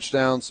 4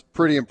 touchdowns.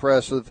 Pretty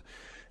impressive.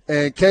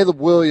 And Caleb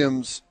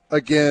Williams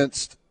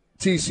against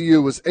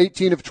TCU was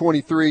 18 of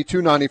 23,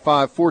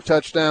 295, 4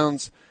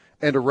 touchdowns,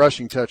 and a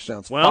rushing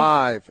touchdowns. Well,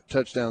 5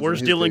 touchdowns.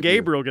 Where's Dylan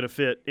Gabriel going to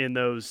fit in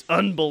those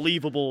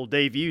unbelievable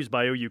debuts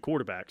by OU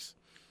quarterbacks?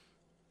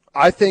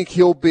 I think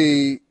he'll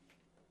be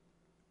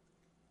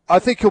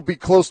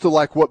close to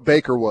like what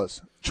Baker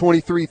was.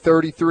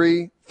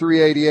 23-33,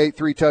 388,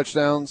 3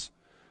 touchdowns.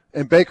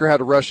 And Baker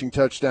had a rushing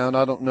touchdown.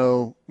 I don't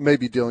know.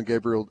 Maybe Dylan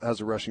Gabriel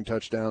has a rushing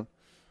touchdown.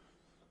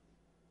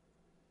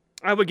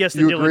 I would guess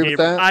that You Dylan agree with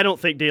Gabriel. that? I don't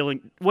think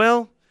Dylan.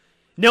 Well,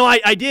 no,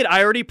 I did.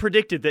 I already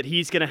predicted that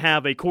he's going to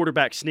have a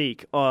quarterback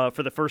sneak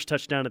for the first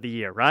touchdown of the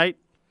year, right?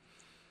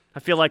 I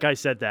feel like I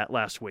said that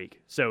last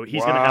week. So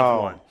he's going to have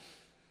one.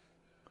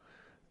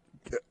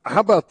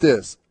 How about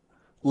this?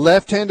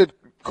 Left-handed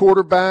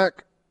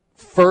quarterback,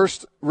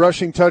 first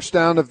rushing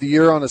touchdown of the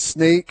year on a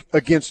sneak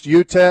against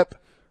UTEP.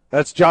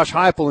 That's Josh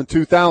Heupel in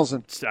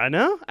 2000. I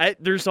know.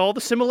 There's all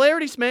the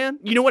similarities, man.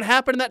 You know what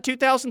happened in that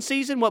 2000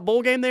 season? What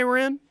bowl game they were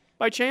in,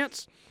 by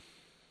chance?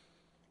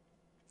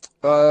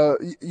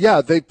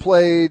 Yeah, they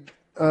played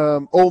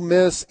Ole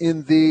Miss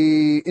in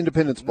the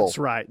Independence Bowl. That's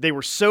right. They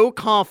were so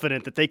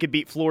confident that they could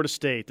beat Florida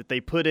State that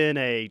they put in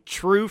a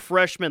true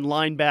freshman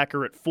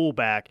linebacker at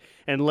fullback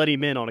and let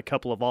him in on a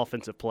couple of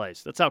offensive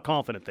plays. That's how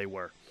confident they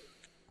were.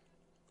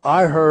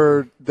 I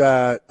heard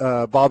that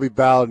Bobby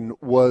Bowden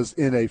was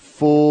in a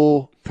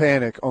full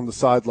panic on the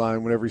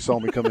sideline whenever he saw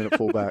me come in at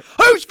fullback.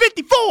 Who's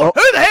 54? Oh.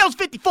 Who the hell's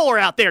 54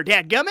 out there,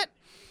 dadgummit?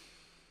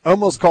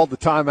 Almost called the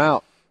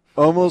timeout.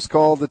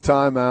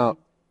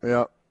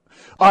 Yeah.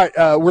 All right,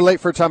 we're late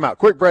for a timeout.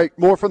 Quick break.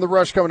 More from The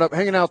Rush coming up.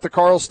 Hanging out at the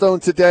Carl Stone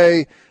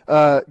today.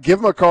 Give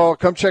them a call.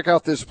 Come check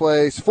out this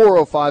place.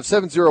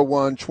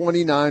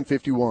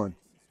 405-701-2951.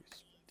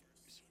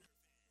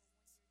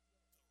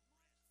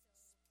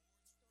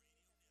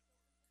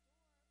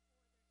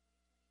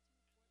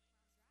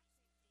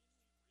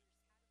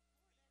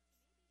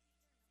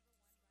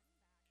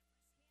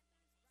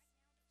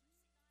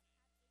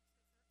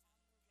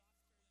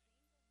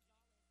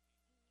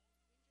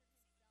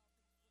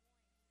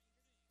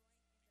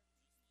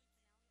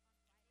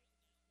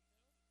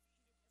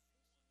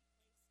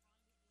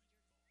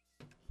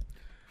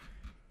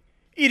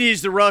 It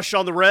is The Rush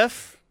on the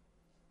Ref.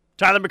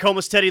 Tyler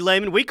McComas, Teddy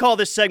Lehman. We call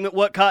this segment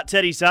What Caught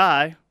Teddy's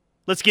Eye.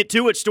 Let's get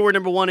to it. Story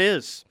number 1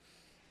 is.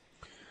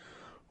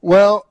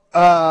 Well,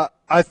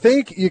 I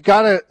think you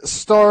got to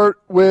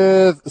start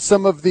with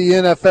some of the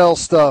NFL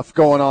stuff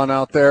going on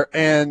out there.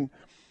 And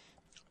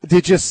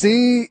did you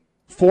see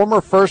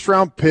former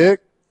first-round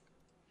pick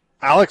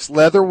Alex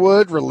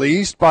Leatherwood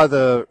released by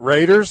the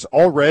Raiders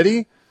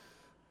already?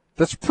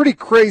 That's pretty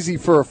crazy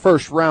for a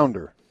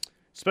first-rounder.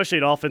 Especially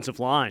at offensive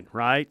line,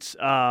 right?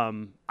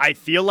 I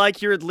feel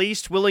like you're at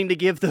least willing to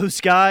give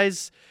those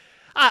guys,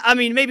 I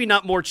mean, maybe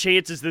not more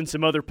chances than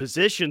some other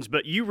positions,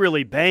 but you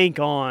really bank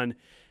on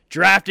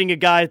drafting a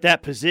guy at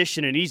that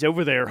position, and he's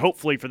over there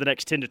hopefully for the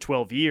next 10 to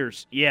 12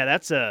 years. Yeah,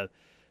 that's a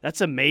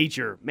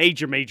major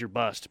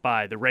bust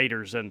by the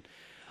Raiders. And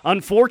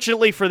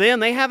unfortunately for them,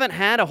 they haven't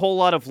had a whole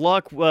lot of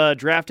luck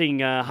drafting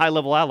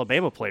high-level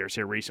Alabama players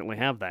here recently,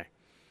 have they?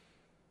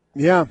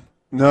 Yeah.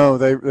 No,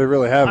 they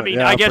really haven't. I mean,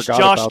 yeah, I guess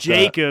forgot Josh about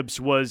Jacobs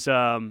was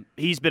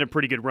he's been a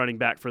pretty good running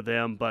back for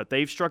them, but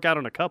they've struck out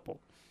on a couple.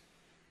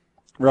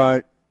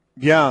 Right.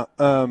 Yeah.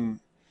 I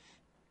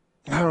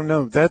don't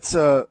know. That's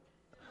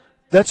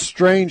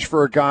strange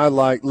for a guy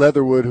like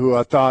Leatherwood, who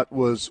I thought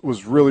was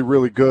really,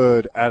 really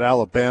good at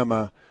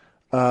Alabama.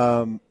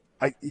 You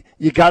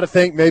got to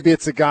think maybe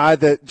it's a guy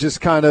that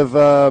just kind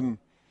of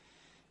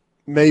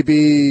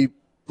maybe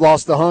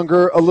lost the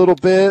hunger a little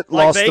bit,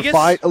 like lost Vegas? the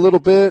fight a little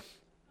bit.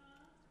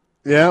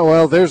 Yeah,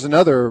 well, there's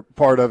another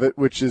part of it,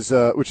 which is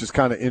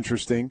kind of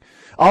interesting.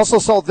 I also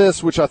saw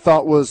this, which I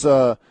thought was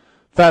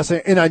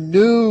fascinating, and I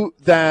knew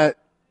that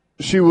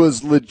she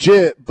was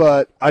legit,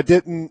 but I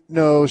didn't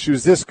know she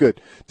was this good.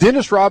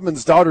 Dennis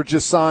Rodman's daughter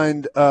just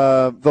signed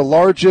the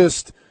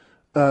largest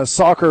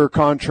soccer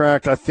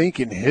contract, I think,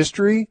 in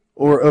history,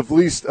 or at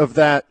least of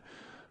that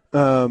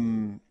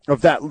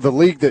the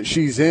league that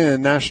she's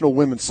in, National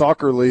Women's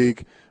Soccer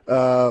League,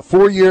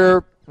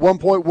 4-year.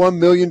 $1.1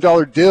 million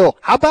deal.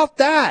 How about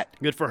that?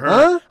 Good for her.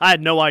 Huh? I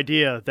had no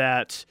idea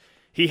that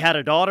he had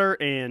a daughter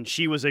and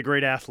she was a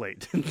great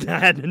athlete. I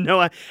had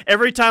no.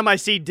 Every time I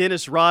see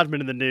Dennis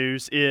Rodman in the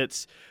news,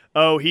 it's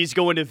he's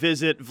going to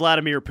visit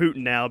Vladimir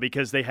Putin now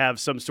because they have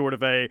some sort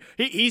of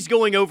he's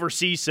going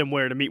overseas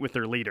somewhere to meet with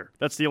their leader.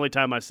 That's the only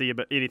time I see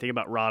anything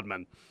about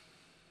Rodman.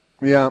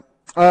 Yeah.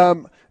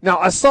 Now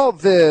I saw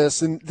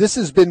this, and this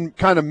has been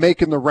kind of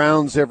making the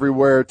rounds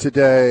everywhere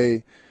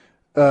today.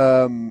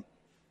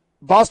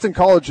 Boston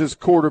College's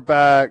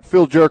quarterback,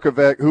 Phil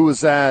Jurkovec, who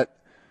was at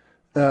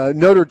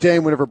Notre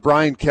Dame whenever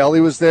Brian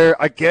Kelly was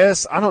there, I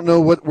guess, I don't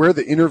know where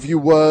the interview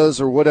was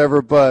or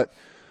whatever, but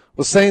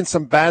was saying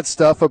some bad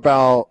stuff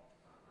about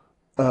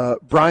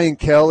Brian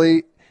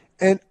Kelly.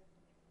 And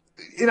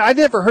I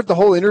never heard the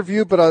whole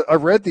interview, but I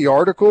read the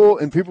article,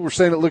 and people were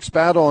saying it looks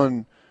bad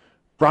on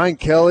Brian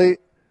Kelly,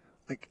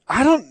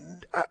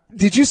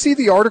 did you see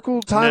the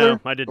article,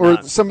 Tyler? No, I did or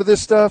not. Some of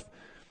this stuff?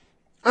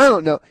 I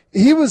don't know.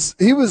 He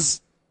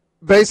was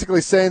basically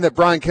saying that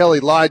Brian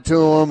Kelly lied to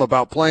him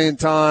about playing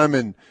time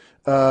and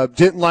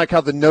didn't like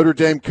how the Notre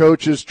Dame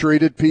coaches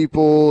treated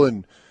people,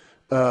 and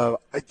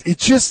it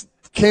just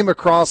came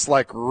across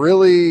like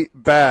really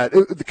bad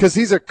because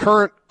he's a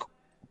current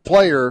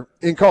player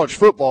in college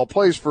football,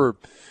 plays for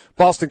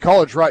Boston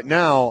College right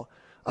now.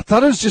 I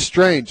thought it was just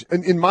strange.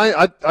 And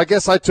I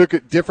guess I took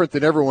it different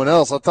than everyone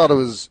else. I thought it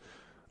was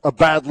a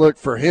bad look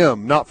for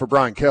him, not for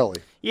Brian Kelly.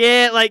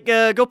 Yeah,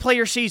 go play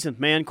your season,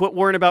 man. Quit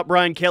worrying about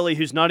Brian Kelly,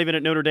 who's not even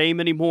at Notre Dame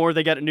anymore.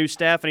 They got a new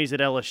staff, and he's at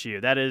LSU.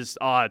 That is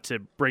odd to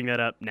bring that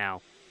up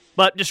now.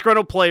 But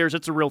disgruntled players,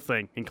 it's a real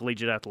thing in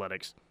collegiate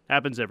athletics.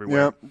 Happens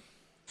everywhere. Yeah,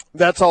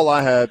 that's all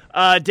I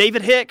had.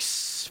 David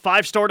Hicks,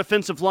 5-star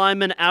defensive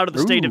lineman out of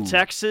the state of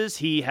Texas.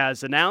 He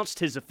has announced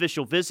his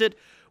official visit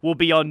will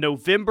be on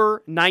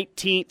November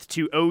 19th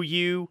to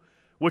OU,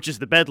 which is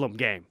the Bedlam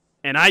game.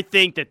 And I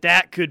think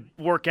that could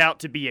work out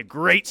to be a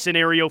great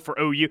scenario for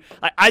OU.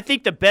 I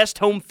think the best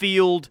home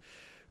field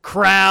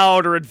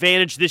crowd or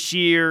advantage this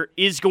year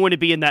is going to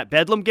be in that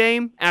Bedlam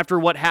game after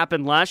what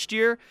happened last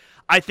year.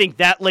 I think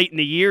that late in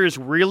the year is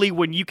really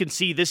when you can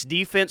see this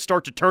defense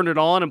start to turn it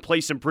on and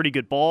play some pretty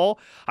good ball.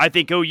 I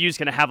think OU is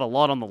going to have a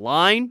lot on the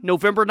line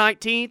November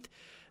 19th.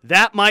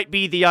 That might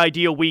be the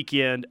ideal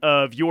weekend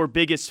of your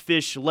biggest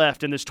fish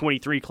left in this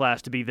 23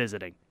 class to be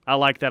visiting. I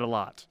like that a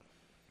lot.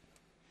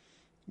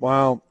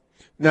 Wow.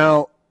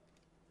 Now,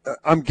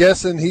 I'm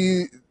guessing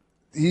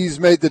he's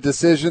made the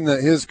decision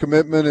that his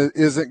commitment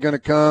isn't going to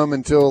come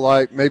until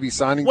like maybe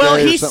signing day or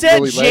something. Well, he said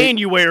really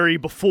January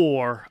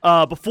before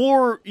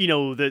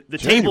the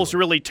tables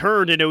really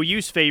turned in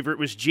OU's favor. It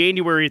was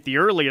January at the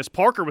earliest.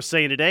 Parker was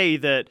saying today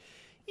that,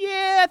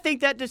 I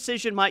think that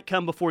decision might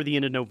come before the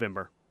end of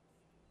November.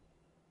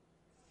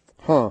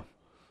 Huh.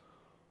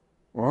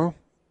 Well,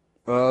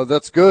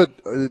 that's good.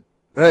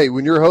 Hey,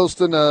 when you're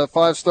hosting a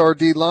 5-star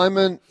D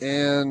lineman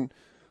and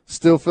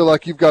still feel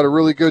like you've got a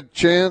really good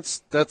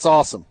chance, that's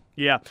awesome.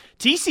 Yeah.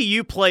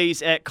 TCU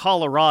plays at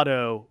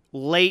Colorado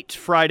late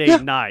Friday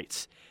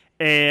night,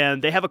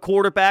 and they have a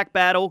quarterback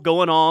battle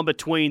going on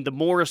between the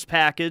Morris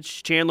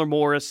package, Chandler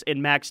Morris,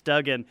 and Max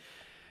Duggan.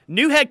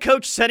 New head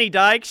coach Sonny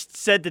Dykes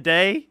said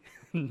today,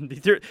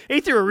 he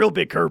threw a real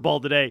big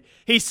curveball today.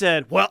 He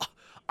said, well,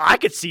 I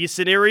could see a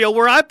scenario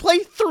where I play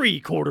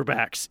 3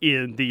 quarterbacks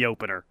in the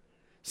opener.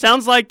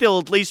 Sounds like they'll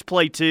at least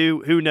play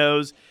 2. Who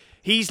knows?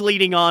 He's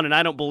leading on, and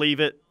I don't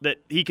believe it, that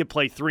he could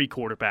play 3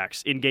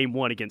 quarterbacks in Game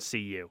 1 against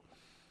CU.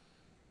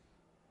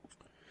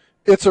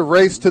 It's a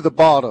race to the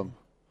bottom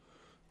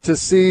to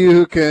see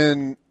who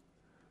can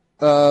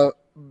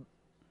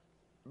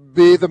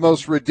be the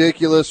most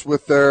ridiculous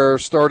with their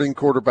starting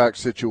quarterback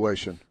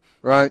situation,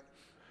 right?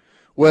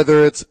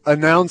 Whether it's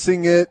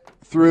announcing it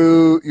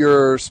through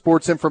your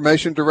sports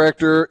information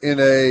director in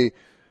a,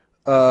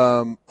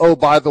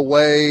 by the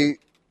way,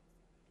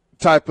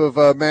 type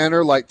of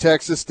manner like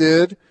Texas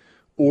did,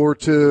 or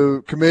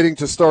to committing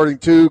to starting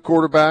 2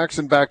 quarterbacks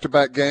in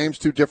back-to-back games,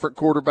 2 different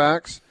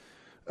quarterbacks,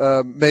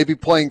 maybe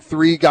playing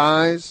 3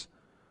 guys.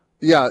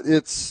 Yeah,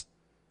 it's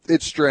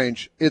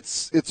strange.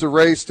 It's a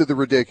race to the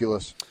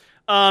ridiculous.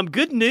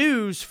 Good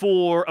news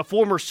for a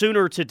former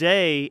Sooner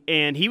today,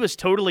 and he was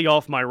totally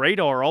off my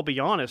radar, I'll be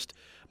honest.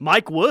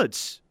 Mike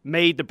Woods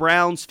made the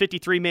Browns'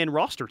 53-man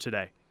roster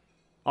today.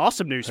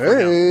 Awesome news for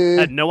him.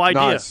 Had no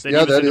idea that he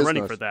was in the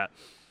running for that.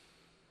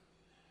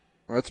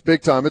 That's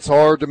big time. It's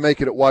hard to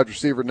make it at wide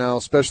receiver now,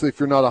 especially if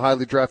you're not a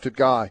highly drafted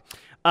guy.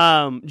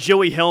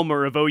 Joey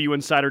Helmer of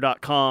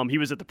OUinsider.com, he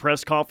was at the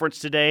press conference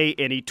today,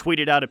 and he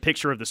tweeted out a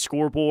picture of the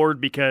scoreboard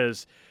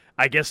because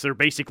I guess they're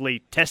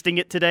basically testing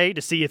it today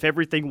to see if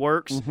everything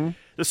works. Mm-hmm.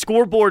 The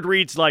scoreboard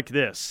reads like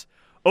this: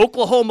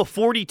 Oklahoma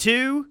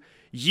 42,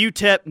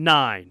 UTEP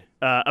 9.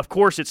 Of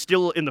course, it's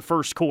still in the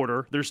first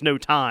quarter. There's no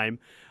time.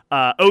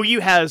 OU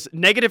has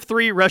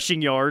 -3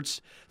 rushing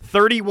yards,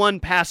 31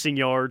 passing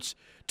yards,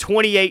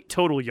 28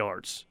 total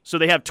yards. So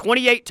they have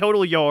 28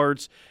 total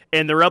yards,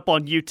 and they're up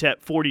on UTEP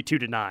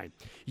 42-9.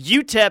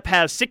 UTEP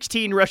has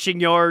 16 rushing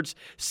yards,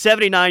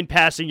 79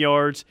 passing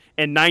yards,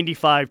 and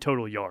 95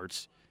 total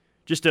yards.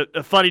 Just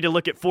a funny to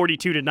look at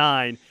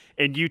 42-9,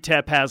 and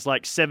UTEP has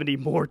like 70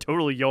 more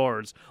total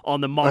yards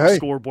on the mock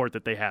scoreboard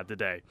that they had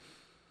today.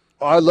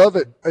 I love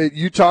it.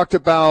 You talked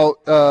about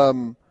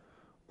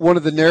one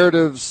of the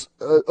narratives,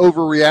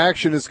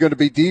 overreaction is going to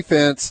be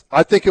defense.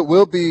 I think it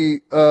will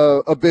be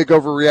a big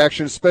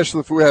overreaction, especially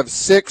if we have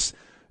 6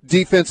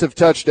 defensive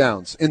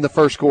touchdowns in the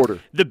first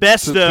quarter. The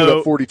best,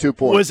 though, 42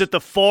 points. Was at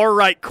the far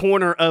right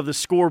corner of the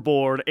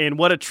scoreboard, and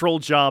what a troll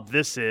job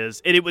this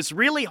is. And it was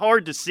really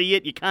hard to see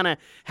it. You kind of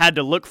had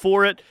to look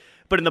for it.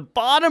 But in the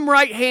bottom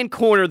right-hand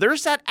corner,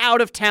 there's that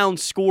out-of-town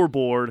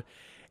scoreboard,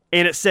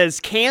 and it says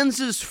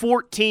Kansas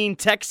 14,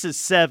 Texas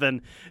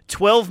 7,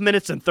 12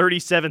 minutes and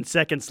 37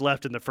 seconds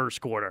left in the first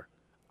quarter.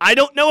 I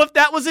don't know if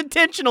that was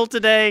intentional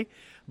today,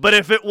 but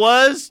if it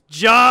was,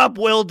 job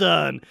well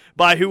done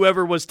by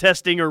whoever was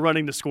testing or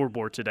running the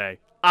scoreboard today.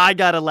 I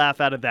got a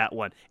laugh out of that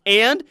one.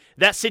 And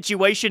that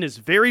situation is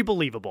very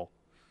believable.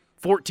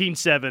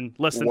 14-7,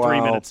 less than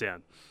 3 minutes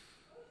in.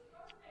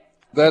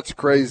 That's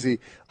crazy.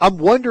 I'm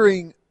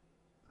wondering,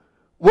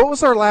 what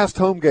was our last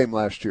home game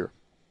last year?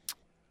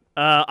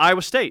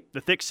 Iowa State, the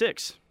Thick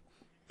Six.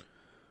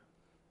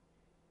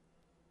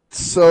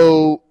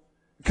 So,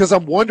 because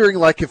I'm wondering,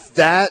 like, if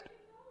that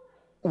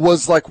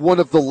was like one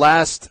of the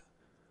last,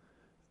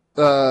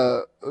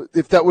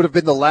 if that would have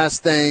been the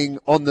last thing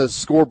on the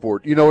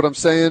scoreboard. You know what I'm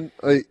saying?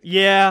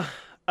 Yeah.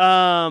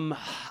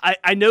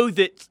 I know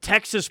that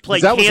Texas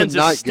played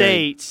Kansas State.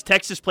 Game.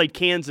 Texas played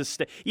Kansas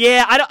State.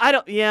 Yeah, I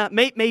don't. Yeah,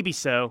 maybe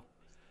so.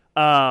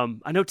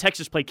 I know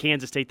Texas played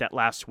Kansas State that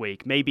last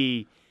week.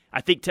 Maybe I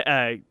think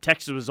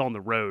Texas was on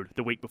the road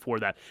the week before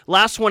that.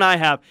 Last one I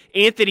have,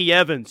 Anthony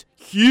Evans,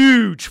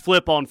 huge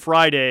flip on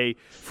Friday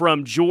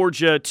from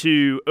Georgia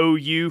to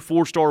OU,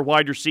 4-star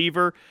wide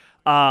receiver.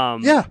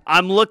 Yeah.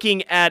 I'm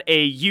looking at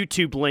a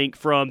YouTube link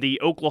from the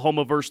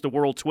Oklahoma vs. the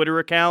World Twitter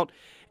account,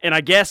 and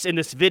I guess in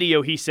this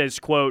video he says,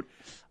 quote,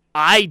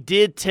 "I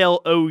did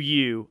tell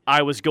OU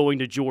I was going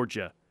to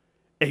Georgia."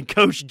 And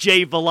Coach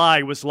Jay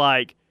Valai was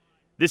like,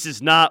 "This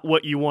is not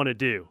what you want to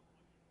do.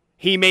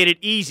 He made it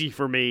easy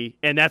for me,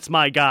 and that's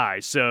my guy,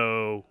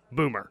 so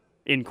boomer,"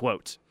 in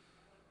quotes.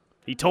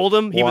 He told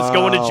him he was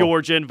going to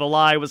Georgia, and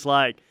Valai was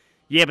like,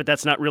 "Yeah, but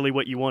that's not really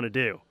what you want to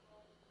do."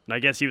 And I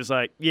guess he was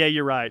like, "Yeah,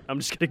 you're right. I'm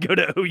just going to go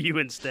to OU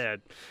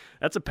instead."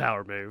 That's a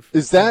power move.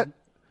 Is that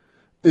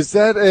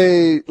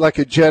a like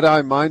a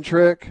Jedi mind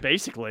trick?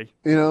 Basically.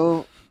 You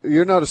know,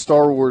 you're not a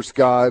Star Wars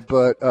guy,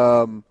 but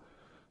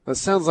that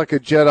sounds like a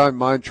Jedi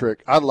mind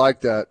trick. I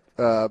like that.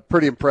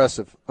 Pretty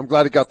impressive. I'm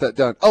glad he got that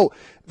done. Oh,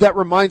 that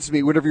reminds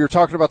me, whenever you're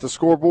talking about the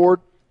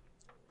scoreboard,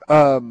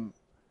 did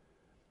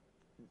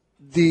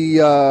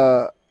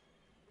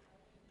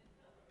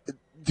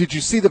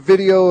you see the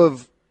video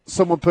of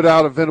someone put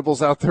out of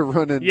Venables out there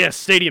running? Yes,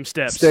 stadium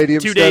steps. 2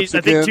 days. again.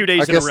 I think 2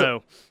 days in a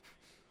row.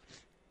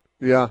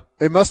 Yeah.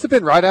 It must have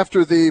been right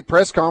after the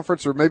press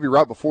conference or maybe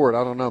right before it.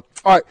 I don't know.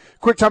 All right,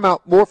 quick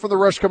timeout. More from The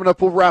Rush coming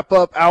up. We'll wrap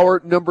up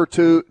hour number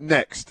 2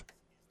 next.